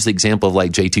 And I use the example of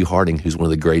like J.T. Harding, who's one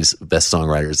of the greatest, best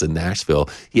songwriters in Nashville.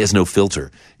 He has no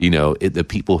filter. The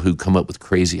people who come up with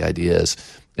crazy ideas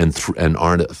and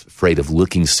aren't afraid of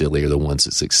looking silly are the ones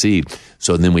that succeed.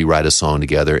 So then we write a song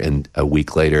together, and a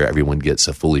week later, everyone gets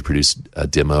a fully produced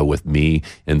demo with me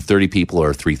and 30 people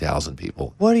or 3,000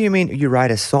 people. What do you mean you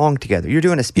write a song together? You're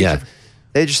doing a speech? Yeah.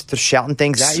 They're shouting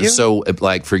things at you? So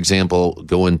like, for example,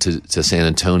 going to San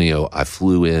Antonio, I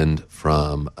flew in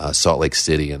from Salt Lake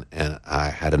City, and I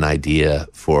had an idea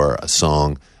for a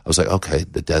song. I was like, okay,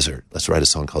 the desert. Let's write a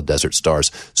song called Desert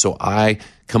Stars. So I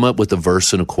come up with a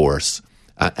verse and a chorus.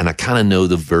 And I kind of know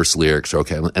the verse lyrics are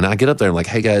okay. And I get up there and I'm like,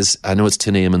 hey guys, I know it's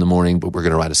 10 a.m. in the morning, but we're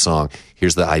going to write a song.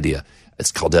 Here's the idea.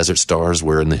 It's called Desert Stars.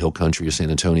 We're in the hill country of San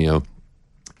Antonio.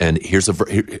 And here's a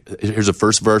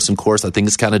first verse and chorus. I think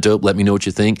it's kind of dope. Let me know what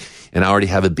you think. And I already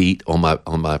have a beat on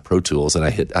my Pro Tools, and I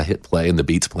hit play, and the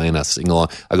beat's playing. I sing along.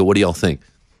 I go, what do y'all think?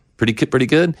 Pretty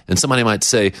good. And somebody might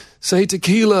say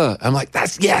tequila. I'm like,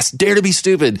 yes, Dare to be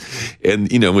Stupid. And,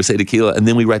 we say tequila, and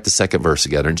then we write the second verse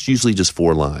together. And it's usually just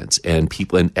 4 lines. And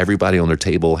everybody on their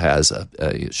table has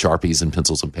Sharpies and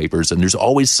pencils and papers. And there's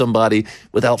always somebody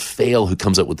without fail who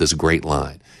comes up with this great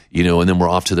line, and then we're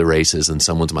off to the races, and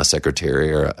someone's my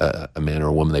secretary or a man or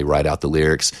a woman. They write out the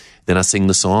lyrics. Then I sing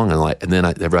the song, and then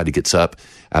everybody gets up.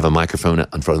 I have a microphone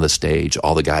in front of the stage.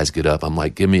 All the guys get up. I'm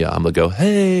like, I'm going to go,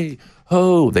 hey,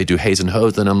 ho. They do Haze and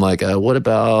Hoes. And I'm like, what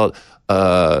about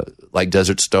like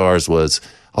Desert Stars was?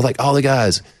 I was like, all the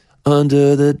guys,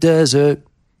 under the desert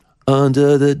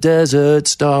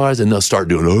stars. And they'll start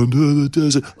doing under the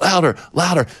desert,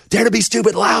 louder, Dare to be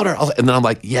Stupid, louder. And then I'm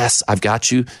like, yes, I've got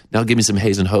you. Now give me some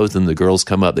Haze and Hoes. And the girls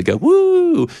come up, they go,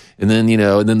 woo. And then,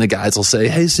 and then the guys will say,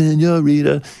 hey,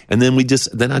 senorita. And then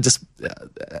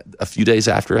a few days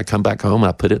after I come back home,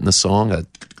 I put it in the song,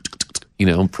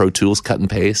 Pro Tools, cut and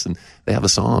paste, and they have a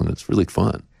song. It's really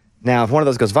fun. Now, if one of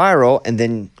those goes viral and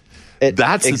then it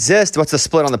exists, what's the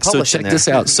split on the publishing? So check this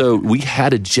out. So we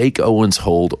had a Jake Owens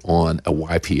hold on a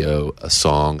YPO, a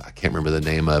song. I can't remember the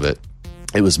name of it.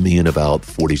 It was me and about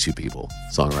 42 people,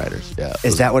 songwriters. Yeah.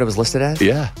 Is that what it was listed as?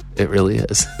 Yeah, it really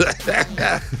is.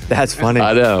 That's funny.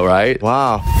 I know, right?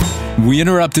 Wow. We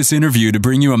interrupt this interview to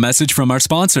bring you a message from our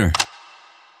sponsor.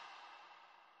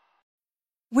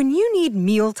 When you need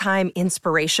mealtime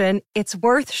inspiration, it's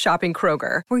worth shopping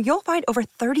Kroger, where you'll find over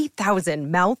 30,000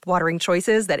 mouth-watering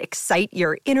choices that excite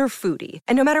your inner foodie.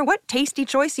 And no matter what tasty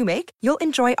choice you make, you'll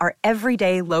enjoy our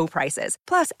everyday low prices,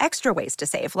 plus extra ways to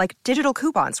save, like digital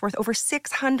coupons worth over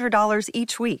 $600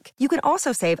 each week. You can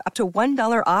also save up to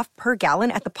 $1 off per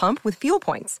gallon at the pump with fuel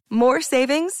points. More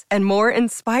savings and more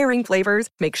inspiring flavors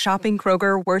make shopping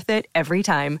Kroger worth it every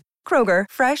time. Kroger,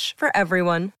 fresh for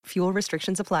everyone. Fuel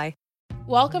restrictions apply.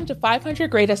 Welcome to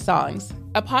 500 Greatest Songs,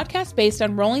 a podcast based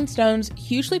on Rolling Stone's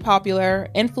hugely popular,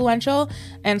 influential,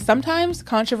 and sometimes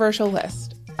controversial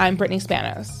list. I'm Brittany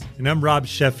Spanos. And I'm Rob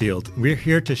Sheffield. We're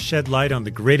here to shed light on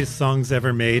the greatest songs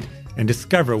ever made and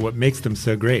discover what makes them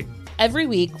so great. Every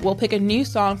week, we'll pick a new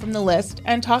song from the list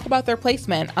and talk about their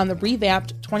placement on the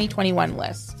revamped 2021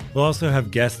 list. We'll also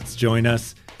have guests join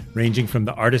us, ranging from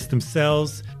the artists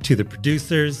themselves to the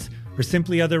producers, or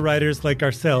simply other writers like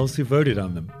ourselves who voted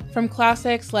on them. From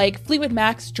classics like Fleetwood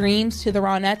Mac's Dreams to the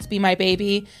Ronettes' Be My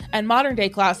Baby, and modern-day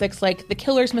classics like The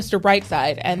Killer's Mr.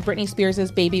 Brightside and Britney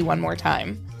Spears' Baby One More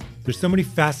Time. There's so many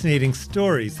fascinating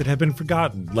stories that have been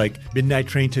forgotten, like Midnight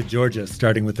Train to Georgia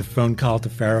starting with a phone call to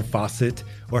Farrah Fawcett,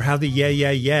 or how the Yeah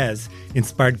Yeah Yeahs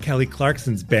inspired Kelly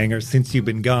Clarkson's banger Since You've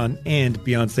Been Gone and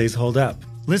Beyoncé's Hold Up.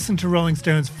 Listen to Rolling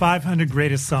Stone's 500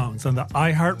 Greatest Songs on the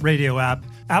iHeartRadio app,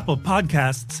 Apple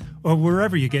Podcasts, or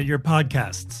wherever you get your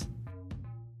podcasts.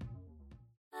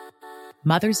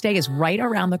 Mother's Day is right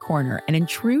around the corner, and in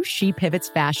true She Pivots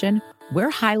fashion,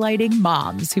 we're highlighting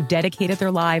moms who've dedicated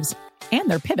their lives and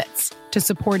their pivots to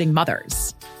supporting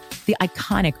mothers. The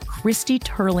iconic Christy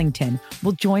Turlington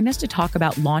will join us to talk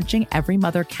about launching Every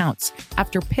Mother Counts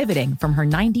after pivoting from her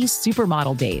 90s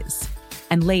supermodel days.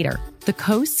 And later, the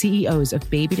co-CEOs of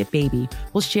Baby to Baby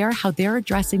will share how they're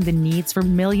addressing the needs for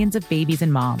millions of babies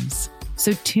and moms.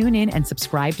 So tune in and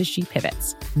subscribe to She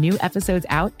Pivots. New episodes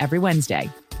out every Wednesday.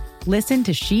 Listen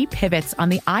to She Pivots on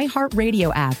the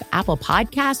iHeartRadio app, Apple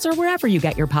Podcasts, or wherever you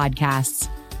get your podcasts.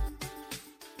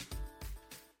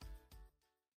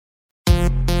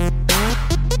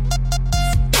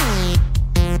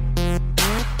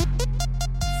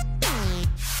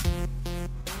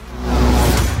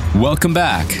 Welcome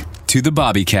back to the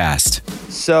Bobbycast.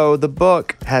 So the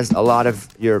book has a lot of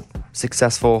your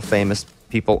successful, famous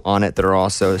people on it that are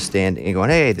also standing and going,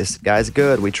 hey, this guy's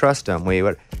good. We trust him.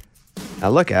 I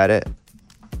look at it.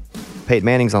 Peyton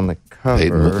Manning's on the cover.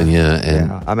 Peyton,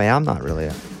 yeah. I mean, I'm not really.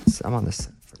 I'm on this.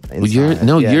 Well, you're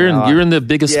in the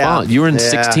biggest font. You were in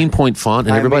 16-point font,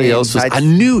 and everybody else was. I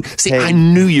knew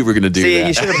you were going to do that.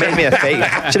 You should have made me a fake.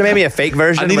 Should have made me a fake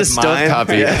version. I need a stunt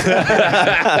copy.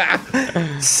 Yeah.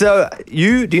 So do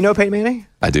you know Peyton Manning?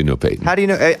 I do know Peyton. How do you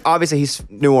know? Obviously, he's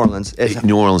New Orleans.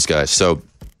 New Orleans guy. So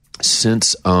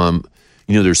since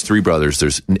there's three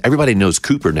brothers. Everybody knows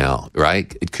Cooper now,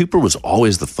 right? Cooper was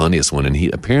always the funniest one, and he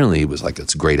was like a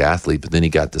great athlete, but then he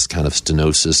got this kind of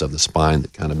stenosis of the spine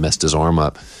that kind of messed his arm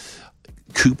up.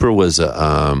 Cooper was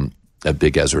a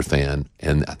big Ezra fan,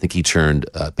 and I think he turned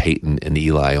Peyton and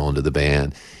Eli onto the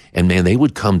band. And man, they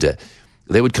would come to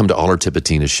all our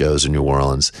Tipitina shows in New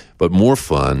Orleans. But more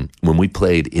fun, when we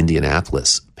played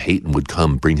Indianapolis, Peyton would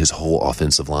come bring his whole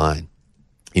offensive line.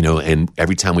 And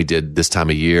every time we did this time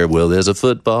of year, well, there's a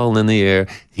football in the air,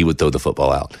 he would throw the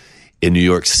football out. In New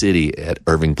York City at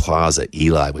Irving Plaza,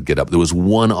 Eli would get up. There was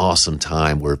one awesome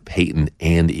time where Peyton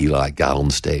and Eli got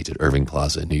on stage at Irving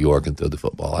Plaza in New York and threw the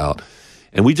football out.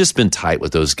 And we've just been tight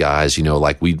with those guys.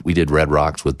 Like we did Red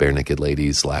Rocks with Bare Naked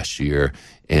Ladies last year,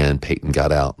 and Peyton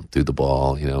got out and threw the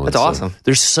ball. That's awesome.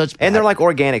 They're like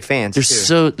organic fans.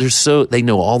 They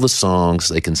know all the songs.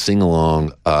 They can sing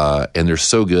along, and they're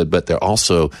so good. But they're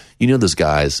also, those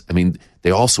guys. I mean,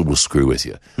 they also will screw with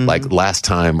you. Mm-hmm. Like last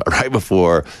time, right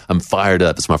before, I'm fired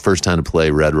up. It's my first time to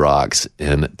play Red Rocks,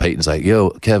 and Peyton's like, "Yo,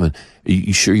 Kevin,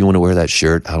 you sure you want to wear that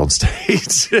shirt out on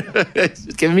stage?"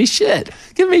 Giving me shit.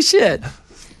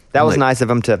 That was nice of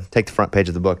him to take the front page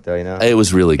of the book, though. It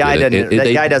was really good.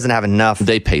 That guy doesn't have enough.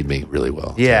 They paid me really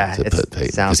well. Yeah, to put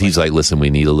Peyton, because he's like, listen, we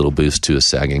need a little boost to a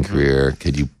sagging career.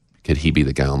 Could he be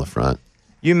the guy on the front?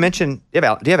 You mentioned, do you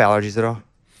have allergies at all?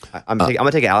 I'm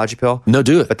gonna take an allergy pill. No,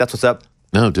 do it. But that's what's up.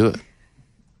 No, do it.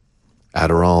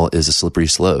 Adderall is a slippery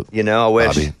slope. I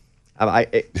wish. Bobby.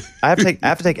 I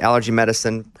have to take allergy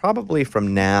medicine probably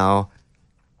from now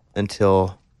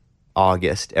until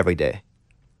August every day.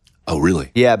 Oh, really?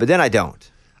 Yeah, but then I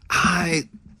don't.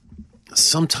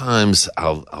 Sometimes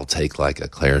I'll take like a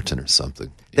Claritin or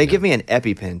something. They give me an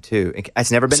EpiPen too.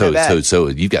 It's never been that bad. So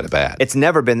you've got it bad. It's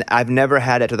never been. I've never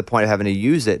had it to the point of having to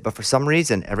use it. But for some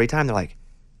reason, every time they're like,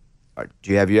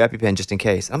 "Do you have your EpiPen just in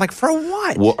case?" I'm like, "For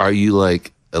what?" Well, are you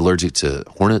like allergic to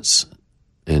hornets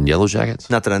and yellow jackets?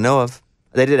 Not that I know of.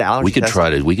 They did an allergy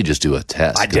test. We could just do a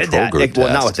test. I did that.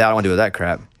 Well, not with that. I don't want to do with that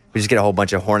crap. We just get a whole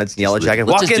bunch of hornets and yellow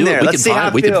jackets. Walk in there. Let's see how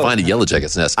it feels. We can find a yellow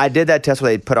jacket's nest. I did that test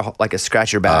where they put a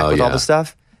scratch your back with all the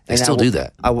stuff. They still do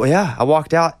that. I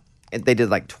walked out and they did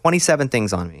like 27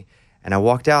 things on me. And I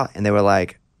walked out and they were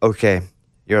like, okay,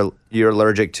 you're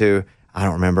allergic to, I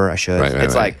don't remember, I should.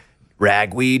 It's like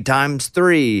ragweed times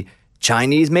 3,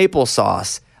 Chinese maple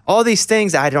sauce. All these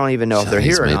things that I don't even know if they're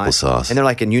here or not. Maple sauce. And they're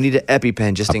like, and you need an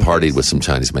EpiPen just in case. I partied with some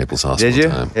Chinese maple sauce Did you?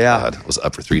 one time. Yeah. God, I was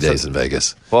up for 3 days in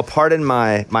Vegas. Well, pardon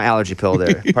my allergy pill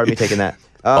there. Pardon me taking that.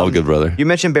 All good, brother. You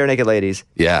mentioned Bare Naked Ladies.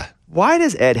 Yeah. Why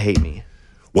does Ed hate me?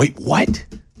 Wait, what?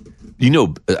 You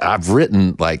know, I've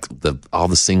written like all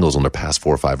the singles on their past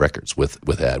 4 or 5 records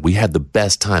with Ed. We had the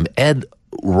best time. Ed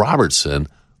Robertson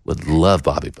would love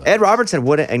Bobby Butt. Ed Robertson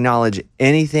wouldn't acknowledge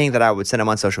anything that I would send him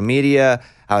on social media.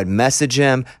 I would message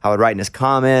him. I would write in his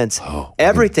comments.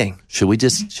 Everything. Should we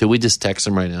just text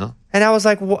him right now? And I was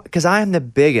like, because I am the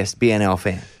biggest BNL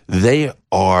fan. They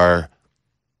are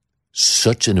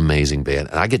such an amazing band,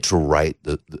 and I get to write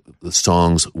the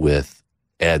songs with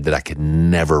Ed that I could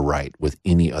never write with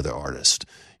any other artist.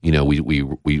 You know,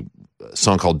 we a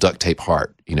song called Duct Tape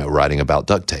Heart, you know, writing about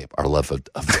duct tape, our love of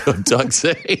duct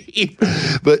tape.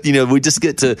 But, you know, we just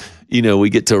get to, you know, we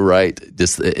get to write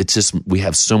this. It's just, we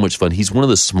have so much fun. He's one of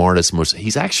the smartest,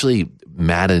 he's actually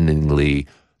maddeningly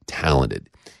talented.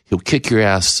 He'll kick your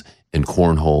ass in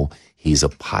cornhole. He's a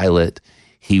pilot.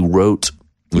 He wrote,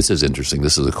 this is interesting.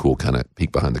 This is a cool kind of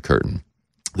peek behind the curtain.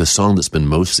 The song that's been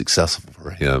most successful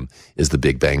for him is The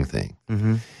Big Bang Thing.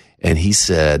 Mm-hmm. And he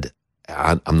said,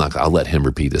 I'll let him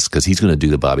repeat this because he's going to do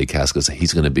the Bobby Cast because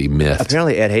he's going to be miffed.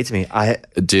 Apparently Ed hates me.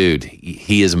 Dude,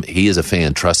 he is a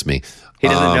fan. Trust me. He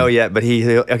doesn't know yet, but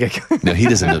okay. No, he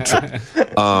doesn't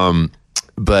know.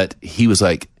 But he was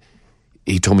like,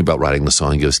 he told me about writing the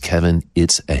song. He goes, Kevin,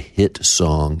 it's a hit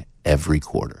song every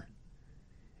quarter.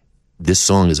 This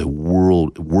song is a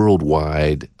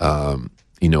worldwide,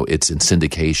 you know, it's in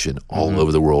syndication all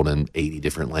over the world in 80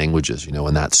 different languages, you know,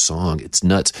 and that song, it's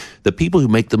nuts. The people who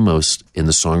make the most in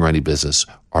the songwriting business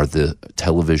are the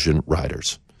television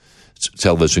writers,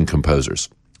 television composers.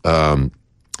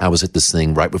 I was at this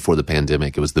thing right before the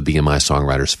pandemic. It was the BMI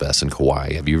Songwriters Fest in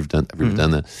Kauai. Have you ever done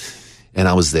that? And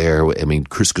I was there. I mean,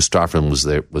 Chris Christopherson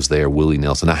was there, Willie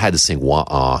Nelson. I had to sing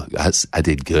Wah-Ah. I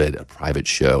did good, a private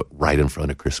show right in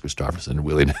front of Chris Christopherson and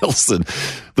Willie Nelson.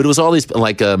 But it was all these,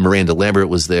 like Miranda Lambert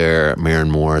was there, Maren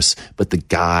Morris. But the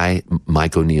guy,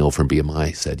 Mike O'Neill from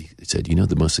BMI, said, you know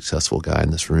the most successful guy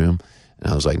in this room?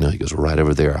 And I was like, no. He goes, right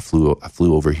over there. I flew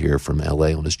over here from LA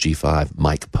on his G5,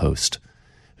 Mike Post,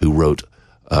 who wrote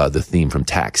the theme from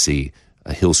Taxi,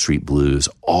 Hill Street Blues,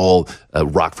 all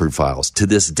Rockford Files. To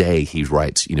this day, he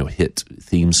writes, you know, hit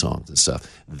theme songs and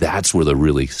stuff. That's where the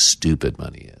really stupid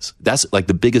money is. That's like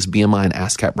the biggest BMI and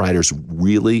ASCAP writers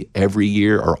really every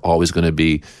year are always going to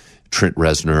be Trent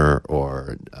Reznor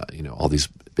or, you know, all these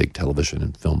big television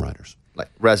and film writers. Like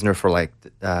Reznor for like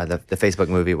the Facebook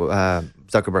movie,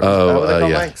 Zuckerberg.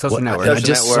 Yeah. Social Network. I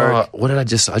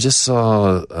just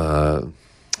saw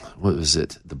what was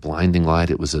it? The Blinding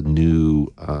Light. It was a new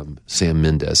Sam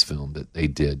Mendes film that they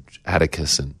did.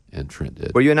 Atticus and Trent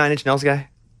did. Were you a 9 Inch Nails guy?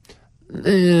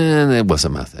 It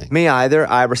wasn't my thing. Me either.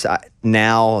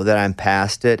 Now that I'm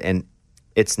past it and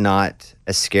it's not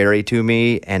as scary to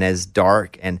me and as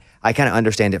dark, and I kind of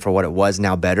understand it for what it was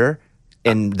now better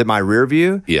in my rear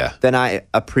view. Yeah. Then I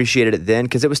appreciated it then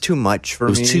because it was too much for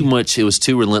me. It was too much. It was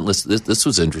too relentless. This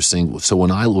was interesting. So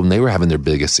when they were having their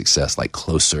biggest success, like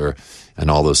Closer and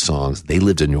all those songs, they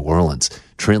lived in New Orleans.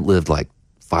 Trent lived like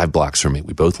 5 blocks from me.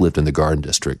 We both lived in the Garden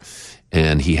District.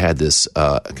 And he had this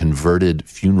converted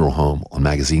funeral home on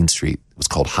Magazine Street. It was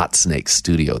called Hot Snake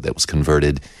Studio that was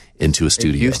converted into a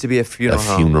studio. It used to be a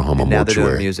funeral home, a now mortuary. They're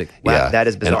doing music. Wow, yeah, that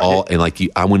is bizarre.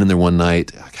 I went in there one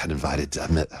night. I got invited. I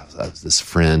was this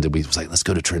friend, and we was like, let's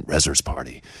go to Trent Reznor's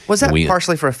party. Was that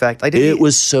partially for effect? It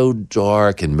was so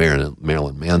dark, and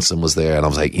Marilyn Manson was there, and I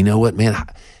was like, you know what, man,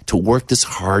 to work this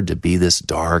hard, to be this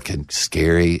dark and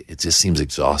scary, it just seems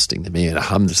exhausting to me, and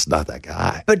I'm just not that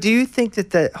guy. But do you think that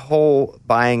the whole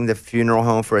buying the funeral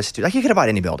home for a studio, like you could have bought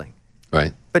any building,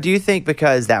 right? But do you think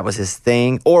because that was his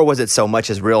thing, or was it so much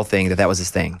his real thing that was his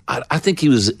thing? I think he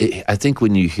was. I think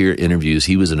when you hear interviews,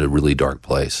 he was in a really dark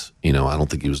place. You know, I don't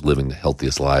think he was living the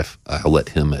healthiest life. I'll let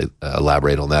him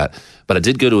elaborate on that. But I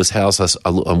did go to his house. I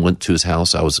went to his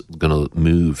house. I was going to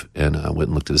move, and I went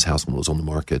and looked at his house when it was on the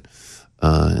market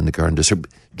in the Garden District.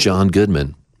 John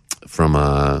Goodman from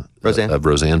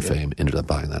Roseanne fame ended up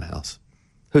buying that house.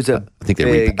 Who's a I think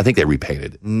they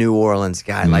repainted it. New Orleans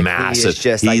guy. Like Massive. He is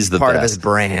just He's like the part best. of his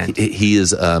brand. He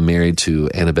is married to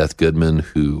Annabeth Goodman,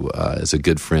 who is a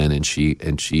good friend, and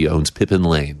she owns Pippin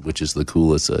Lane, which is the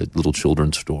coolest little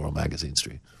children's store on Magazine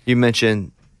Street. You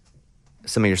mentioned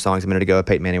some of your songs a minute ago.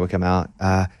 Peyton Manning would come out.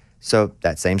 So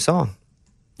that same song.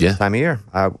 Yeah. Time of year.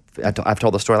 I've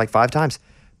told the story like 5 times,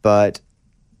 but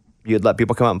you'd let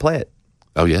people come out and play it.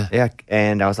 Oh, yeah? Yeah.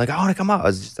 And I was like, I want to come out. I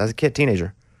was a kid,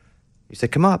 teenager. You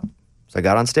said, come up. So I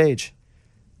got on stage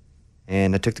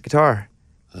and I took the guitar.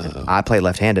 I play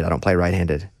left-handed. I don't play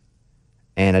right-handed.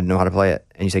 And I didn't know how to play it.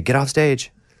 And you said, get off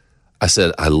stage. I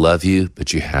said, I love you,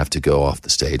 but you have to go off the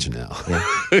stage now.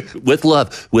 Yeah. With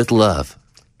love.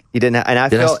 You didn't have, and I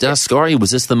Did I scar you?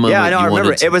 Was this the moment? Yeah, I know. I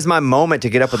remember. To... It was my moment to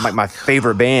get up with my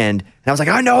favorite band. And I was like,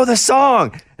 I know the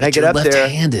song. And but I get up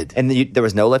left-handed. there. And there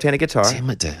was no left-handed guitar. Damn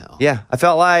it to hell. Yeah. I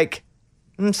felt like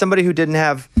somebody who didn't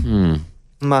have...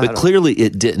 But clearly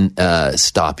it didn't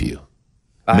stop you.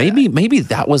 Maybe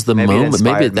that was the moment.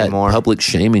 Maybe that public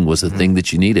shaming was the thing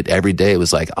that you needed. Every day it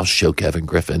was like, I'll show Kevin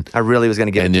Griffin. I really was going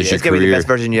to get it. It's going to be the best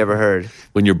version you ever heard.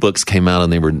 When your books came out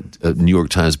and they were New York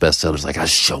Times bestsellers, like, I'll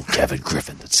show Kevin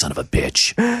Griffin, that son of a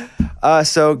bitch.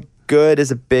 So Good is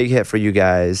a big hit for you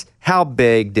guys. How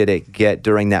big did it get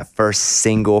during that first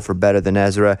single for Better Than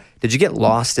Ezra? Did you get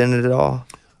lost in it at all?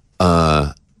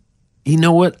 You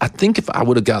know what? I think if I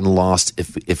would have gotten lost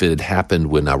if it had happened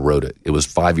when I wrote it. It was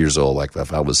 5 years old, like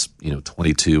if I was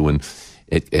 22 when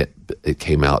it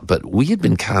came out. But we had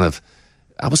been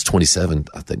I was 27,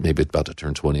 I think maybe about to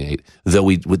turn 28, though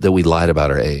we lied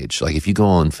about our age. Like if you go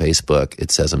on Facebook,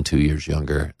 it says I'm 2 years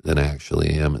younger than I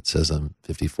actually am. It says I'm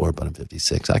 54, but I'm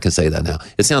 56. I can say that now.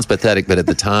 It sounds pathetic, but at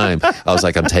the time, I was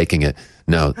like, I'm taking it.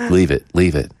 No, leave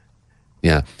it.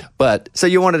 Yeah. But so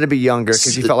you wanted to be younger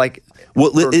because you felt like...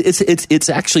 Well, it's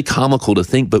actually comical to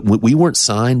think, but when we weren't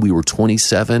signed, we were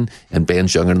 27, and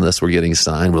bands younger than us were getting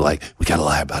signed. We're like, we got to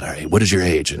lie about our age. What is your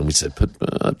age? And we said,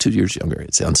 2 years younger.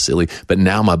 It sounds silly. But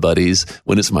now my buddies,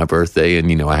 when it's my birthday,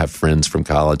 and, I have friends from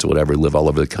college or whatever, live all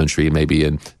over the country, maybe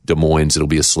in Des Moines, it'll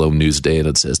be a slow news day, and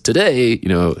it says, today,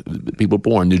 people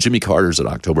born. New Jimmy Carter's on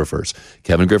October 1st.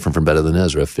 Kevin Griffin from Better Than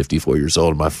Ezra, 54 years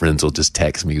old. My friends will just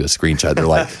text me a screenshot.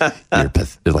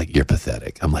 They're like, you're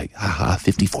pathetic. I'm like,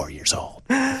 54 years old.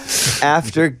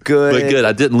 After Good. But Good,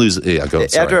 I didn't lose. Yeah, go.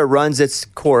 Sorry. After it runs its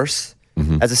course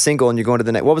as a single and you're going to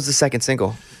the next. What was the second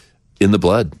single? In the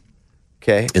Blood.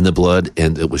 Okay. In the Blood,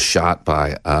 and it was shot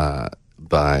by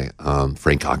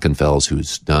Frank Ockenfels,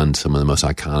 who's done some of the most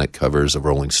iconic covers of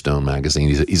Rolling Stone magazine.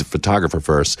 He's a photographer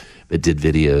first, but did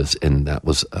videos, and that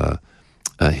was one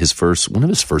of his first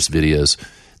videos.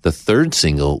 The third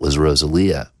single was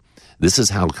Rosalia. This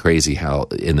is how crazy how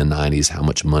in the 90s how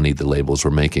much money the labels were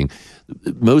making.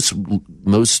 Most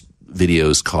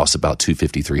videos cost about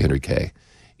 $250,000,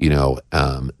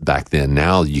 $300K. Back then.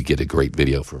 Now you get a great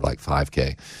video for like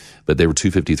 $5K, but they were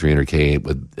 $250,000, $300K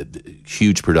with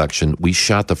huge production. We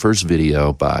shot the first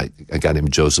video by a guy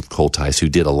named Joseph Coltice, who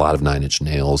did a lot of Nine Inch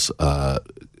Nails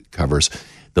covers.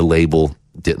 The label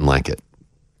didn't like it.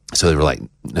 So they were like,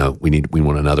 no, we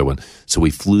want another one. So we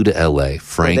flew to L.A.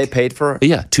 Frank. They paid for it?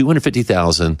 Yeah,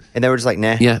 $250,000. And they were just like,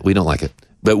 nah. Yeah, we don't like it.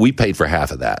 But we paid for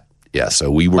half of that. Yeah,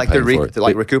 so we were paying for it.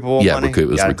 Like recoupable yeah, money? It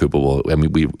was recoupable. I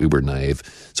mean, we were naive.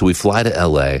 So we fly to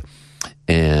L.A.,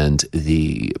 and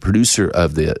the producer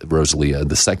of the Rosalia,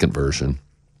 the second version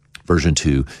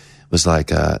 2, was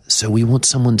like, so we want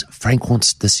Frank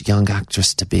wants this young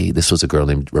actress to be, this was a girl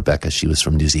named Rebecca. She was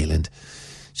from New Zealand.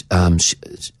 As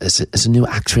a new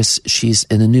actress, she's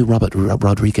in a new Robert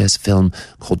Rodriguez film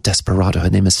called Desperado. Her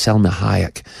name is Selma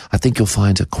Hayek. I think you'll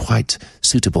find her quite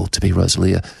suitable to be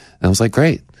Rosalia. And I was like,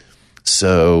 great.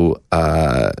 So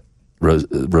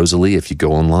Rosalia, if you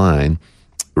go online,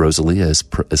 Rosalia is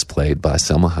played by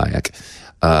Selma Hayek.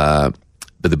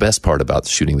 But the best part about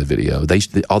shooting the video,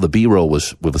 all the B-roll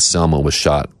with Selma was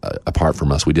shot apart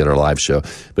from us. We did our live show,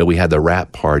 but we had the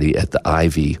wrap party at the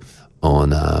Ivy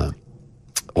on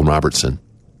Robertson.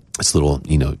 It's a little,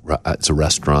 it's a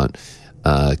restaurant,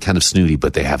 kind of snooty,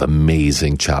 but they have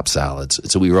amazing chopped salads.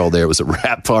 So we were all there. It was a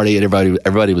wrap party, and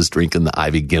everybody was drinking the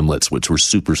Ivy gimlets, which were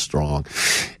super strong.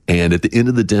 And at the end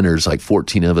of the dinner, it's like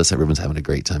 14 of us. Everyone's having a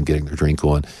great time getting their drink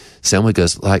on. Selma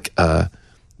goes,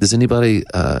 does anybody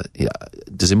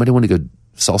want to go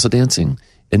salsa dancing?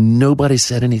 And nobody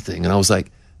said anything. And I was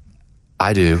like,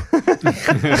 I do.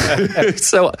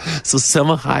 So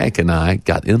Selma Hayek and I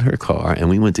got in her car and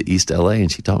we went to East LA,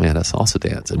 and she taught me how to salsa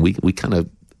dance, and we kind of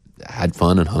had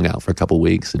fun and hung out for a couple of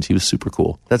weeks, and she was super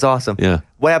cool. That's awesome. Yeah.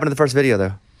 What happened to the first video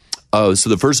though? Oh, so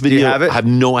the first video, Do you have it? I have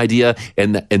no idea.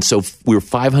 And so we were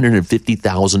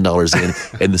 $550,000 in,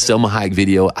 and the Selma Hayek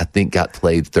video, I think, got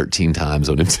played 13 times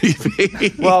on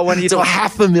MTV. Well, when you so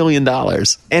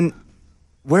 $500,000. And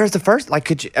where's the first? Like,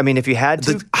 could you? I mean, if you had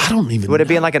to, I don't even. Would it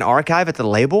be know. in like an archive at the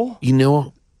label? You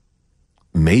know,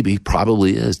 maybe,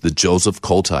 probably is the Joseph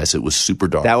Coltice. It was super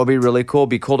dark. That would be really cool.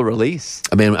 Be cool to release.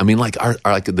 I mean, like our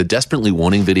like the Desperately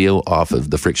Wanting video off of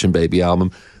the Friction Baby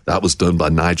album. That was done by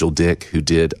Nigel Dick, who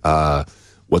did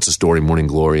What's the Story, Morning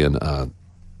Glory, and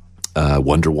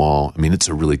Wonderwall. I mean,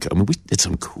 we did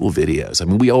some cool videos. I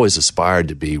mean, we always aspired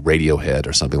to be Radiohead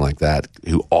or something like that,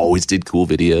 who always did cool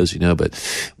videos,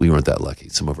 but we weren't that lucky.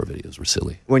 Some of our videos were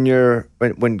silly. When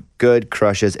Good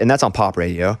crushes, and that's on pop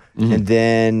radio, and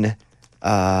then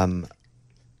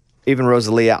even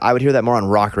Rosalia, I would hear that more on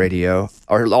rock radio,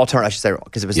 or alternate, I should say,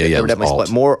 because they were definitely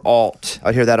split. More alt. I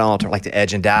would hear that on alternate, like The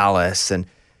Edge in Dallas, and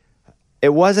it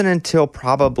wasn't until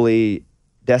probably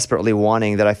Desperately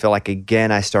Wanting that I feel like,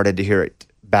 again, I started to hear it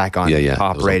back on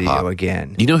pop radio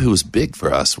again. You know who was big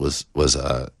for us was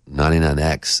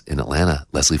 99X in Atlanta,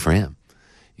 Leslie Fram.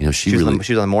 She was on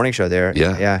the morning show there.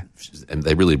 Yeah. And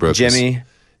they really broke Jimmy,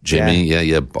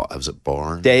 was it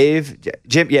Barnes? Dave,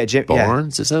 Jim,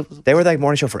 Barnes, is that? They were like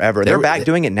morning show forever. They're back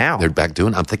doing it now. They're back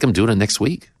doing it. I think I'm doing it next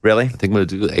week. Really? I think I'm going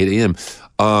to do it at 8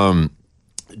 a.m.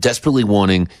 Desperately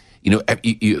Wanting,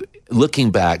 you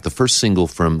looking back, the first single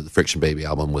from the Friction Baby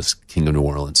album was King of New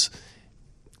Orleans.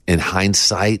 In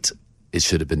hindsight, it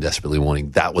should have been Desperately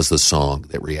Wanting. That was the song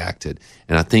that reacted.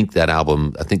 And I think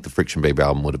the Friction Baby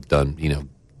album would have done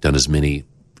as many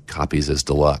copies as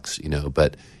Deluxe,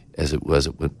 but as it was,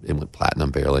 it went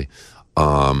platinum barely.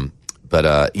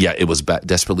 It was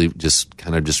Desperately just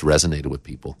kind of just resonated with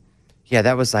people. Yeah,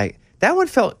 that one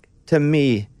felt to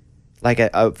me like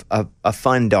a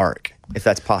fun dark, if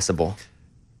that's possible.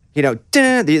 It was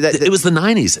the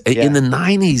 90s. Yeah. In the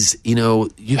 90s,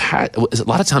 you had a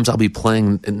lot of times I'll be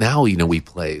playing, and now,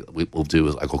 we'll do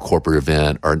like a corporate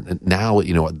event, or now,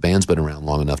 the band's been around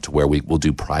long enough to where we'll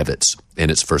do privates, and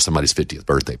it's for somebody's 50th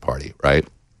birthday party, right?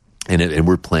 And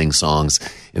we're playing songs,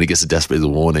 and it gets Desperately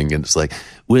Wanting, and it's like,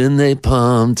 when they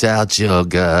pumped out your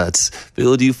guts,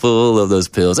 filled you full of those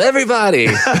pills, everybody,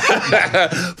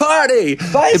 party.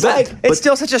 But it's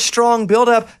still such a strong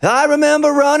build-up. I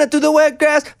remember running through the wet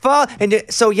grass, fall, and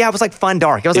it was like fun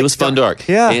dark. It was fun dark.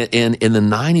 Yeah. And in the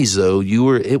 90s, though, you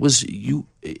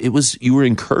were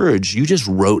encouraged. You just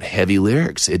wrote heavy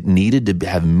lyrics. It needed to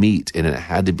have meat, and it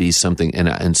had to be something.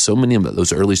 And so many of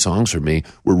those early songs for me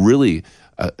were really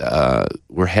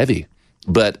were heavy.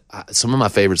 But some of my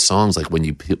favorite songs, like when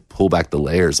you pull back the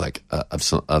layers, like of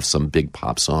some big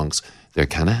pop songs, they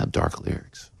kind of have dark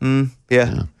lyrics.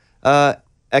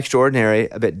 Extraordinary,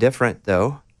 a bit different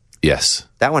though. Yes,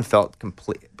 that one felt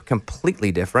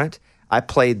completely different. I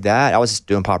played that. I was just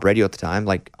doing pop radio at the time,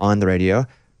 like on the radio.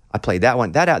 I played that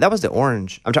one. That was the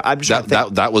Orange.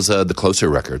 That was the Closer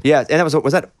record. Yeah, and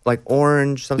was that like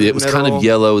orange? Something. It was kind of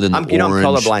yellow. Then I'm orange. I'm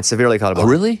colorblind, severely colorblind. Oh,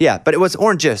 really? Yeah, but it was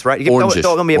oranges, right? Oranges.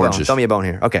 Throw me a bone. Oranges. Throw me a bone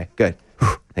here. Okay, good.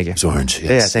 Thank you. It's orange.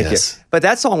 Yes, yeah, thank you. But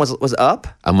that song was up.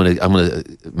 I'm gonna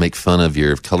make fun of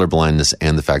your colorblindness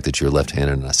and the fact that you're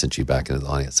left-handed, and I sent you back into the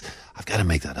audience. I've got to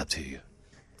make that up to you.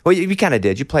 Well, you kind of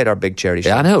did. You played our big charity show.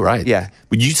 Yeah, I know, right? Yeah.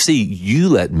 But you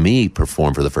let me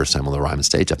perform for the first time on the Ryman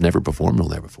stage. I've never performed on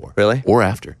there before. Really? Or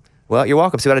after. Well, you're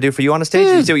welcome. See what I do for you on a stage?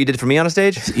 You see what you did for me on a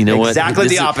stage? You know what? Exactly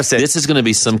the opposite. This is going to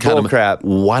be some kind of crap.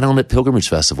 Why don't at Pilgrimage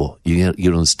Festival you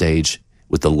get on stage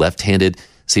with the left-handed?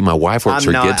 See, my wife works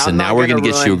for Gibson. Now we're going to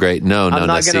get you a great. No.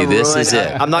 See, this is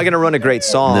it. I'm not going to ruin a great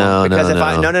song. No.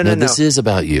 This is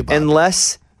about you, Bob.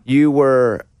 Unless you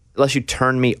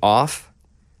turned me off.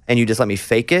 And you just let me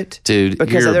fake it, dude.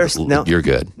 Because you're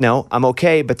good. No, I'm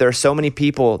okay. But there are so many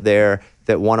people there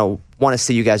that want to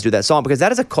see you guys do that song because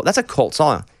that's a cult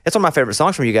song. It's one of my favorite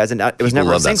songs from you guys, and it was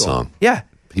never a single. That song. Yeah,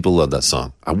 people love that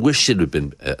song. I wish it had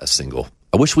been a single.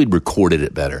 I wish we'd recorded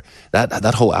it better.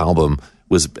 That whole album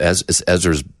was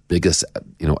Ezra's biggest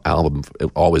album. It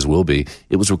always will be.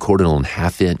 It was recorded on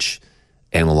 1/2-inch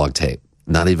analog tape,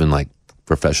 not even like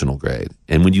professional grade.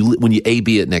 And when you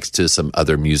A/B it next to some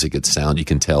other music, it's sound, you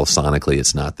can tell sonically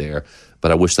it's not there.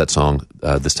 But I wish that song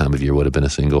this time of year would have been a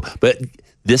single. But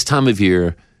this time of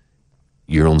year,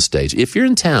 you're on stage. If you're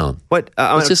in town,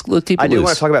 let's just keep it I do loose.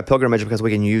 want to talk about Pilgrimage because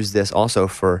we can use this also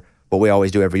for what we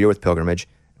always do every year with Pilgrimage.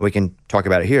 We can talk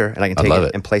about it here, and I can take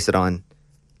it and place it on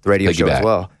the radio show as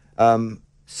well.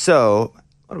 So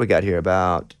what do we got here?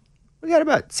 We got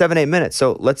about 7-8 minutes.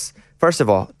 So let's, first of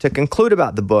all, to conclude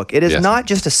about the book, it is not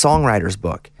just a songwriter's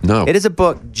book. No. It is a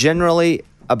book generally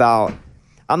about,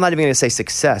 I'm not even going to say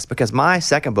success, because my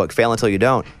second book, Fail Until You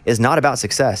Don't, is not about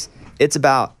success. It's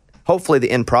about hopefully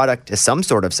the end product is some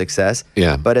sort of success.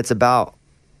 Yeah. But it's about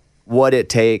what it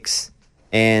takes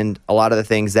and a lot of the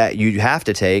things that you have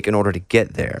to take in order to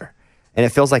get there. And it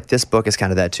feels like this book is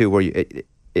kind of that too, where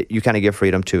you kind of give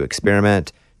freedom to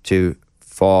experiment, to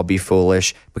fall, be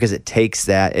foolish, because it takes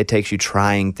you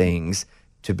trying things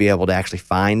to be able to actually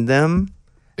find them.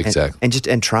 Exactly.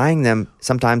 And trying them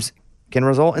sometimes can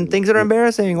result in things that are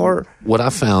embarrassing. Or what I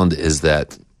found is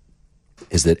that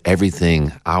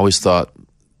everything, I always thought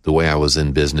the way I was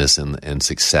in business and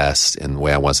success and the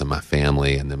way I was in my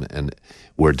family and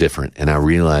were different. And I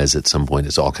realized at some point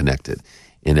it's all connected.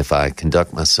 And if I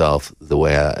conduct myself the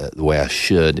way I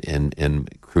should in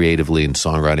creatively in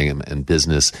songwriting and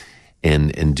business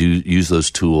and use those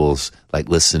tools like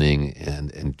listening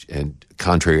and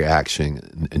contrary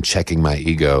action and checking my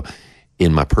ego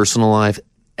in my personal life,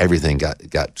 everything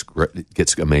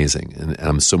gets amazing, and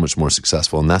I'm so much more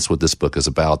successful. And that's what this book is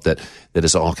about, that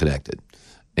is all connected.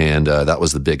 And that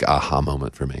was the big aha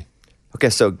moment for me. Okay,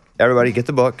 so everybody get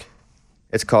the book.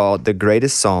 It's called The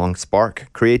Greatest Song, Spark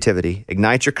Creativity,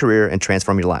 Ignite Your Career, and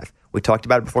Transform Your Life. We talked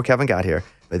about it before Kevin got here,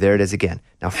 but there it is again.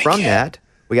 Now from that,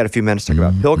 we got a few minutes to talk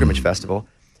about Pilgrimage Festival.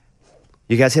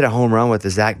 You guys hit a home run with the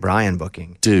Zach Bryan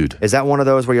booking. Dude. Is that one of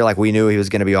those where you're like, we knew he was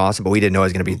going to be awesome, but we didn't know he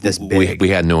was going to be this big? We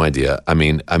had no idea. I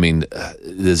mean,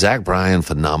 the Zach Bryan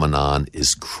phenomenon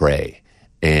is cray.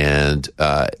 And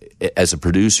as a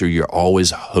producer, you're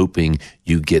always hoping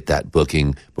you get that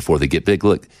booking before they get big.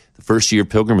 Look, the first year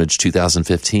Pilgrimage,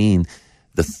 2015,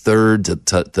 the third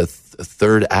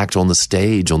act on the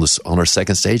stage, on our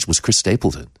second stage, was Chris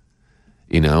Stapleton.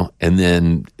 And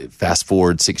then fast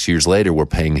forward 6 years later, we're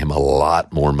paying him a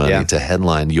lot more money to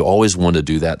headline. You always want to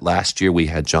do that. Last year we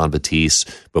had John Batiste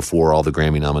before all the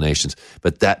Grammy nominations,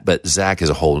 but Zach is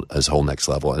a whole next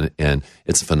level, and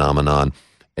it's a phenomenon.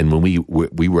 And when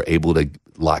we were able to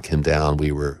lock him down,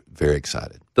 we were very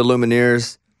excited. The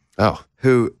Lumineers,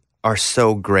 who are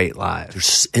so great live.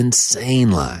 They're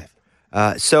insane live.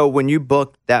 So when you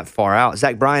book that far out,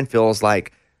 Zach Bryan feels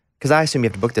like, because I assume you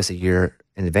have to book this a year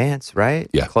in advance, right?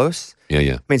 Yeah. Close?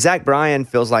 Yeah. I mean, Zach Bryan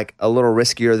feels like a little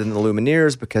riskier than the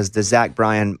Lumineers because the Zach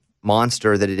Bryan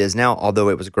monster that it is now, although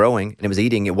it was growing and it was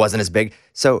eating, it wasn't as big.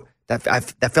 So I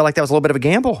felt like that was a little bit of a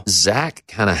gamble. Zach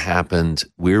kind of happened.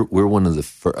 We're one of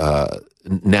the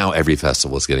now every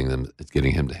festival is getting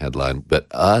him to headline, but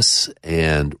us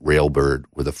and Railbird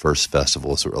were the first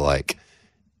festivals that were like,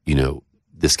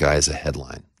 this guy is a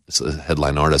headline. It's a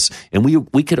headline artist, and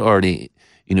we could already.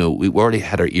 We already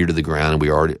had our ear to the ground, and we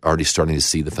were already starting to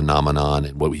see the phenomenon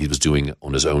and what he was doing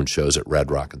on his own shows at Red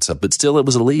Rock and stuff. But still, it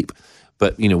was a leap.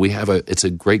 But it's a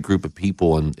great group of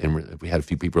people, and we had a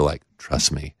few people like,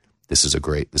 trust me, this is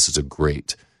a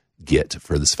great get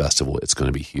for this festival. It's going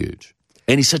to be huge,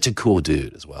 and he's such a cool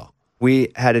dude as well.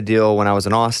 We had a deal when I was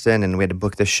in Austin, and we had to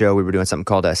book this show. We were doing something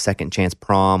called a Second Chance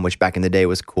Prom, which back in the day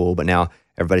was cool, but now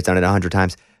everybody's done it 100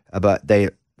 times. But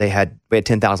we had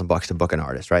 $10,000 to book an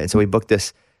artist, right? And so we booked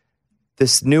this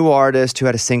new artist who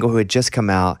had a single who had just come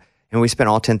out, and we spent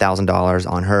all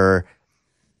 $10,000 on her.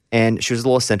 And she was a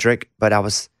little eccentric, but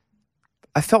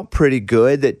I felt pretty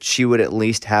good that she would at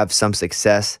least have some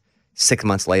success 6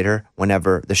 months later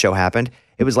whenever the show happened.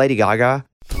 It was Lady Gaga.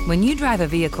 When you drive a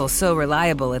vehicle so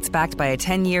reliable it's backed by a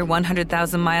 10-year,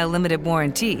 100,000-mile limited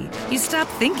warranty, you stop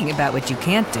thinking about what you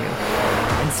can't do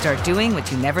and start doing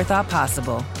what you never thought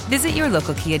possible. Visit your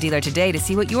local Kia dealer today to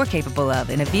see what you're capable of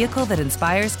in a vehicle that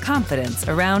inspires confidence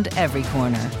around every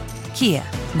corner. Kia,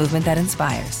 movement that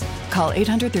inspires. Call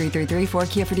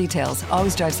 800-333-4KIA for details.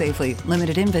 Always drive safely.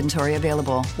 Limited inventory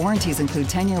available. Warranties include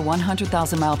 10-year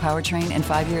 100,000-mile powertrain and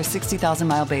 5-year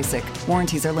 60,000-mile basic.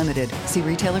 Warranties are limited. See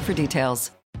retailer for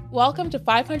details. Welcome to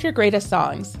 500 Greatest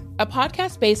Songs, a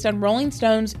podcast based on Rolling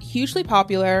Stone's hugely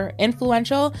popular,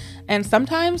 influential, and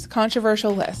sometimes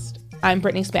controversial list. I'm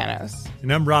Brittany Spanos.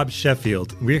 And I'm Rob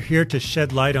Sheffield. We're here to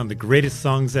shed light on the greatest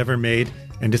songs ever made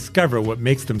and discover what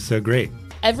makes them so great.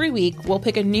 Every week, we'll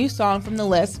pick a new song from the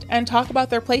list and talk about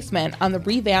their placement on the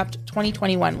revamped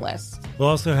 2021 list. We'll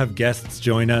also have guests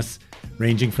join us,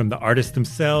 ranging from the artists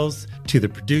themselves to the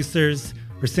producers,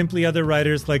 or simply other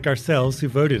writers like ourselves who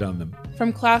voted on them.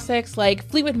 From classics like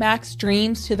Fleetwood Mac's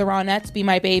Dreams to the Ronettes' Be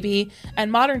My Baby,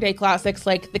 and modern-day classics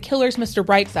like The Killer's Mr.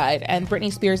 Brightside and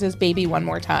Britney Spears' Baby One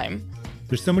More Time.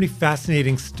 There's so many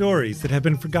fascinating stories that have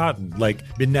been forgotten, like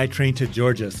Midnight Train to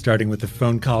Georgia starting with a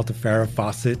phone call to Farrah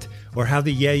Fawcett, or how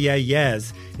the Yeah Yeah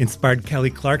Yeahs inspired Kelly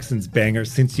Clarkson's banger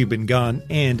Since You've Been Gone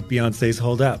and Beyoncé's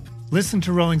Hold Up. Listen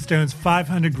to Rolling Stone's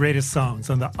 500 Greatest Songs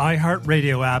on the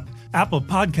iHeartRadio app, Apple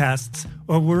Podcasts,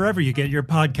 or wherever you get your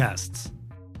podcasts.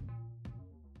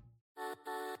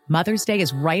 Mother's Day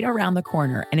is right around the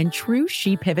corner, and in true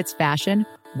She Pivots fashion,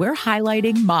 we're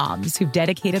highlighting moms who've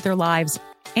dedicated their lives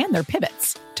and their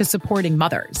pivots to supporting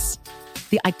mothers.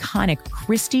 The iconic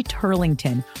Christy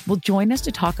Turlington will join us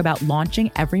to talk about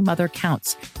launching Every Mother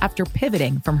Counts after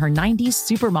pivoting from her 90s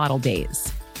supermodel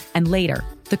days. And later,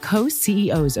 the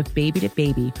co-CEOs of Baby to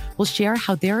Baby will share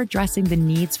how they're addressing the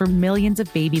needs for millions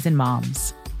of babies and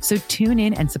moms. So tune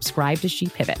in and subscribe to She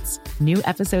Pivots. New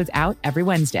episodes out every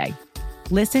Wednesday.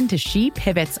 Listen to She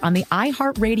Pivots on the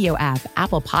iHeartRadio app,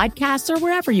 Apple Podcasts, or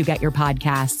wherever you get your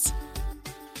podcasts.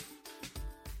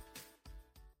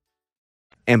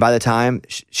 And by the time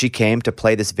she came to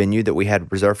play this venue that we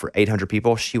had reserved for 800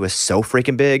 people, she was so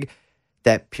freaking big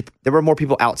that there were more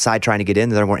people outside trying to get in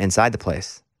than there were inside the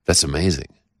place. That's amazing.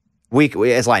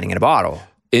 It's lightning in a bottle.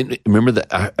 Remember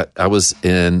that I was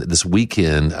in this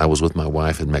weekend, I was with my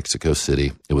wife in Mexico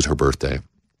City. It was her birthday.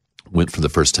 Went for the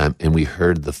first time, and we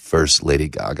heard the first Lady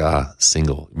Gaga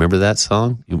single. Remember that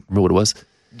song? You remember what it was?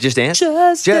 Just Dance?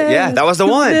 Yeah, that was the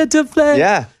one.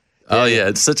 Yeah. Oh, yeah.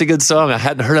 It's such a good song. I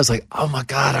hadn't heard it. I was like, oh, my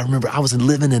God. I remember I was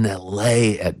living in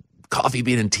L.A. at Coffee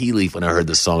Bean and Tea Leaf when I heard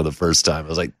this song the first time. I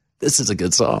was like, this is a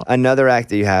good song. Another act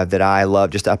that you have that I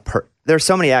love, there's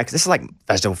so many acts. This is like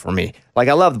festival for me. Like,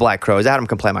 I love the Black Crowes. I had them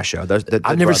come play my show.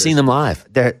 I've never seen them live.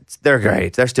 They're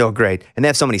great. They're still great. And they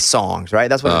have so many songs, right?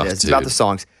 That's what it is. It's about the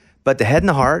songs. But the Head and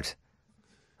the Heart,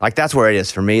 like, that's where it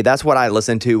is for me. That's what I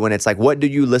listen to when it's like, what do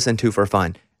you listen to for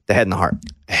fun? The Head and the Heart.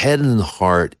 Head and the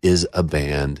Heart is a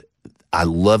band. I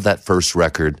love that first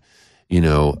record. You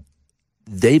know,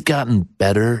 they've gotten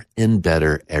better and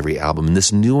better every album. And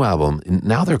this new album,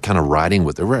 now they're kind of writing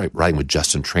with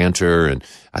Justin Tranter, and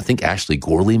I think Ashley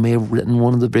Gorley may have written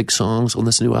one of the big songs on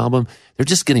this new album. They're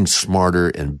just getting smarter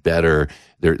and better.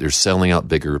 They're selling out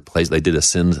bigger places. They did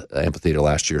Ascend Amphitheater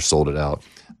last year, sold it out.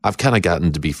 I've kind of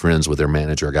gotten to be friends with their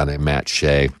manager, a guy named Matt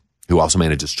Shea, who also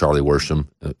manages Charlie Worsham,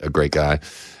 a great guy.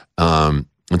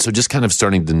 And so just kind of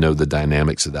starting to know the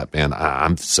dynamics of that band.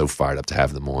 I'm so fired up to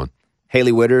have them on.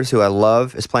 Haley Witters, who I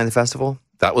love, is playing the festival.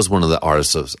 That was one of the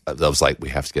artists that was like, we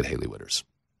have to get Haley Witters.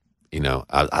 You know,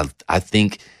 I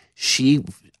think she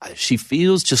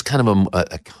feels just kind of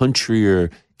a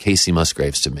countryer Casey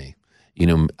Musgraves to me. You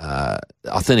know,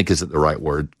 authentic isn't the right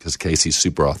word because Casey's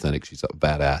super authentic. She's a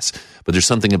badass. But there's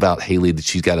something about Haley that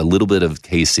she's got a little bit of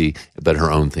Casey, but her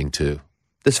own thing too.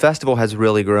 This festival has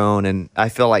really grown, and I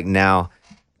feel like now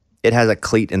it has a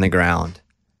cleat in the ground.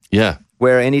 Yeah.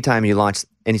 Where anytime you launch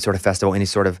any sort of festival, any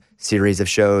sort of series of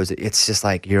shows, it's just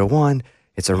like year one,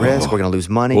 it's a risk. We're going to lose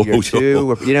money. Year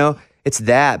two, it's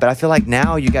that. But I feel like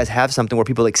now you guys have something where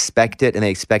people expect it and they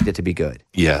expect it to be good.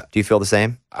 Yeah. Do you feel the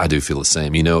same? I do feel the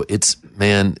same. You know,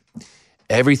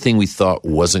 everything we thought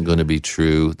wasn't going to be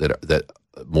true that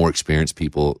more experienced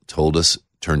people told us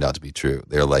turned out to be true.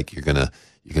 They're like, you're going to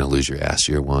lose your ass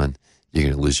year one. You're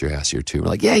going to lose your ass year two. We're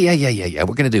like, yeah.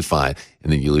 We're going to do fine.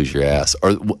 And then you lose your ass.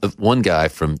 Or one guy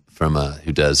from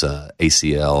who does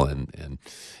ACL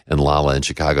and Lala in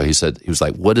Chicago, he was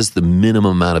like, what is the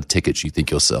minimum amount of tickets you think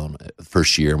you'll sell in the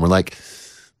first year? And we're like,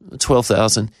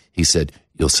 12,000. He said,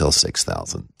 you'll sell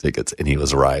 6,000 tickets. And he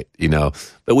was right, you know.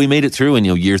 But we made it through. And,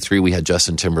 year three, we had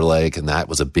Justin Timberlake, and that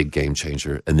was a big game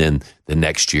changer. And then the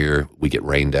next year, we get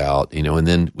rained out, and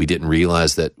then we didn't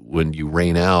realize that when you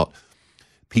rain out,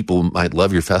 people might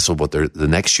love your festival, but the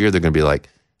next year they're going to be like,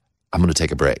 I'm going to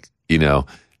take a break.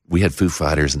 We had Foo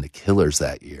Fighters and the Killers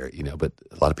that year, but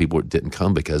a lot of people didn't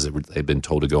come because they'd been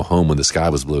told to go home when the sky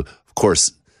was blue. Of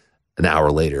course, an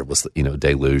hour later it was,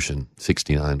 deluge and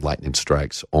 69 lightning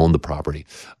strikes on the property.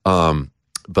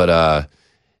 But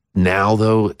now,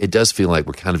 though, it does feel like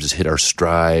we're kind of just hit our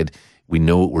stride. We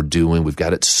know what we're doing. We've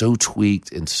got it so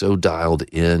tweaked and so dialed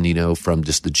in, from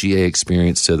just the GA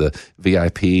experience to the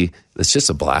VIP. It's just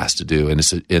a blast to do. And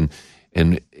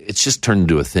it's just turned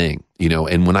into a thing,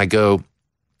 And when I go,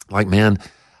 like, man,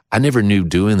 I never knew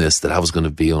doing this that I was going to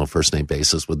be on a first name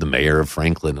basis with the mayor of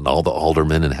Franklin and all the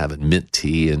aldermen and having mint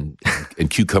tea and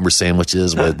cucumber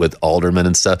sandwiches with aldermen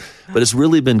and stuff. But it's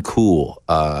really been cool.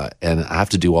 And I have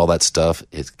to do all that stuff.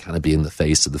 It's kind of being the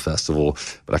face of the festival,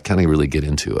 but I kind of really get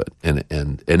into it.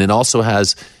 And it also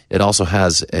has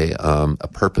a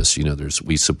purpose.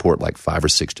 We support like 5 or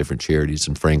 6 different charities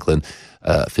in Franklin.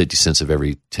 50 cents of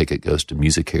every ticket goes to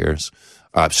Music Cares.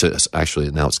 Actually,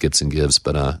 now it's Gibson Gives,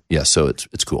 but so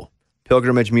it's cool.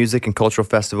 Pilgrimage Music and Cultural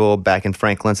Festival back in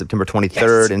Franklin, September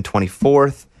 23rd and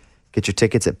 24th. Get your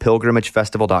tickets at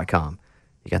pilgrimagefestival.com.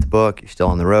 You got the book, you're still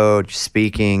on the road, you're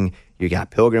speaking, you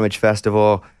got Pilgrimage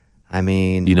Festival. I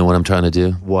mean... You know what I'm trying to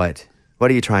do? What?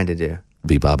 What are you trying to do?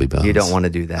 Be Bobby Bones. You don't want to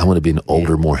do that. I want to be an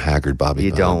older, more haggard Bobby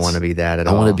Bones. You don't want to be that at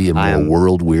all. I want to be a more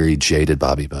world-weary, jaded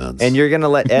Bobby Bones. And you're going to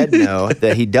let Ed know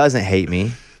that he doesn't hate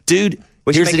me. Dude,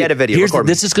 We should make Ed a video. Record me.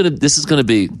 This is gonna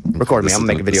be. Record me. I'm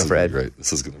gonna make a video for Ed. Great.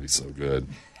 This is gonna be so good.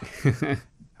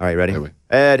 All right, ready? Anyway.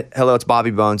 Ed, hello, it's Bobby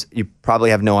Bones. You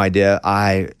probably have no idea.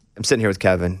 I'm sitting here with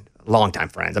Kevin, longtime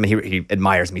friends. I mean, he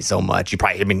admires me so much.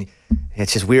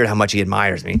 It's just weird how much he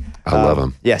admires me. I love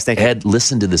him. Yes, thank you. Ed,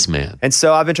 listen to this man. And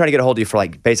so I've been trying to get a hold of you for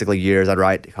like basically years. I'd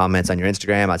write comments on your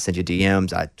Instagram. I'd send you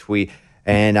DMs. I'd tweet.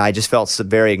 And I just felt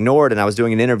very ignored. And I was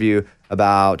doing an interview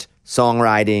about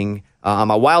songwriting on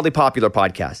my wildly popular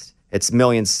podcast. It's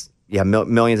millions and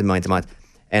millions a month.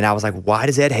 And I was like, why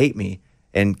does Ed hate me?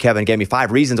 And Kevin gave me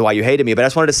 5 reasons why you hated me. But I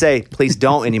just wanted to say, please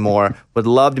don't anymore. Would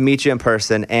love to meet you in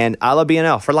person. And I love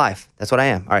BNL for life. That's what I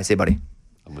am. All right, see you, buddy.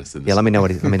 I'm listening. Yeah, let me know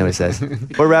what he says.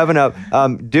 We're wrapping up.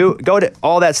 Go to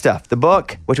all that stuff. The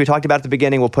book, which we talked about at the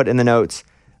beginning, we'll put in the notes.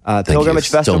 Pilgrimage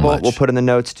Festival, we'll put in the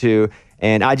notes too.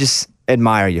 And I just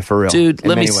admire you for real, dude.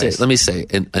 Let me say,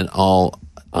 in all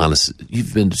honesty,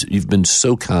 you've been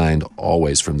so kind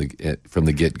always from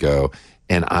the get go.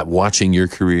 And watching your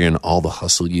career and all the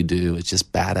hustle you do, it's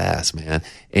just badass, man.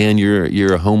 And you're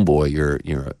a homeboy.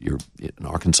 You're an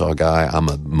Arkansas guy. I'm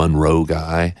a Monroe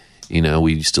guy. You know,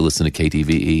 we used to listen to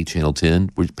KTVE, Channel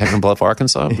 10. Were you Peckham Bluff,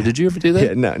 Arkansas? Did you ever do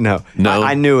that? Yeah, no.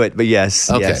 I knew it, but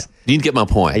yes. Okay. Yes. You get my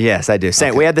point. Yes, I do.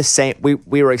 Okay. We had the same. We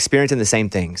were experiencing the same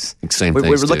things. We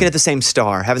were looking at the same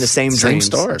star, having the same dreams. Same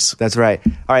stars. That's right.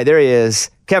 All right, there he is,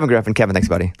 Kevin Griffin. Kevin, thanks,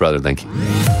 buddy. Brother, thank you.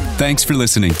 Thanks for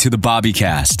listening to the Bobby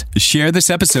Cast. Share this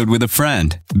episode with a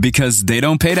friend because they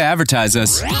don't pay to advertise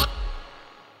us.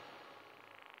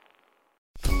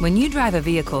 When you drive a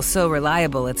vehicle so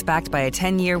reliable it's backed by a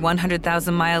 10-year,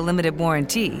 100,000-mile limited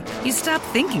warranty, you stop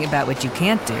thinking about what you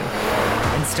can't do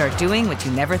and start doing what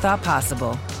you never thought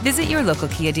possible. Visit your local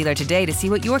Kia dealer today to see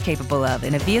what you're capable of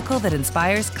in a vehicle that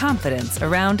inspires confidence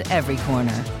around every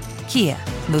corner. Kia,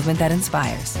 movement that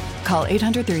inspires. Call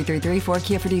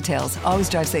 800-333-4KIA for details. Always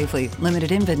drive safely.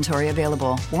 Limited inventory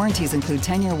available. Warranties include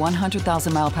 10-year,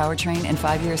 100,000-mile powertrain and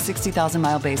 5-year,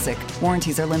 60,000-mile basic.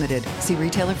 Warranties are limited. See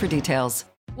retailer for details.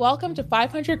 Welcome to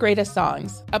 500 Greatest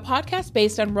Songs, a podcast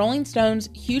based on Rolling Stone's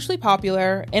hugely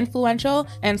popular, influential,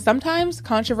 and sometimes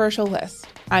controversial list.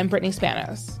 I'm Brittany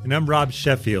Spanos. And I'm Rob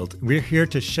Sheffield. We're here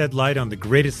to shed light on the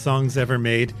greatest songs ever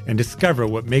made and discover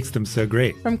what makes them so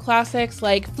great. From classics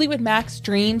like Fleetwood Mac's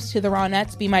Dreams to the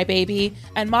Ronettes' Be My Baby,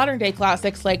 and modern-day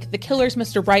classics like The Killer's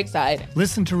Mr. Brightside.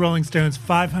 Listen to Rolling Stone's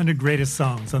 500 Greatest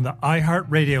Songs on the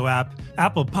iHeartRadio app,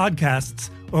 Apple Podcasts,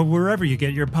 or wherever you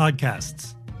get your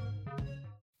podcasts.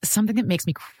 Something that makes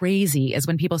me crazy is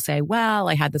when people say, well,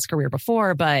 I had this career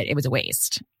before, but it was a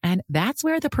waste. And that's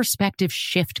where the perspective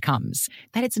shift comes,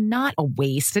 that it's not a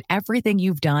waste, that everything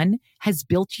you've done has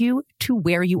built you to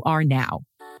where you are now.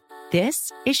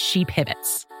 This is She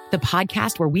Pivots, the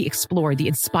podcast where we explore the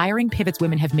inspiring pivots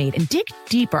women have made and dig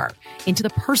deeper into the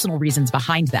personal reasons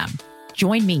behind them.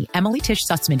 Join me, Emily Tish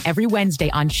Sussman, every Wednesday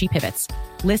on She Pivots.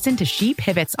 Listen to She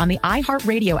Pivots on the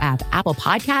iHeartRadio app, Apple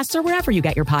Podcasts, or wherever you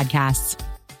get your podcasts.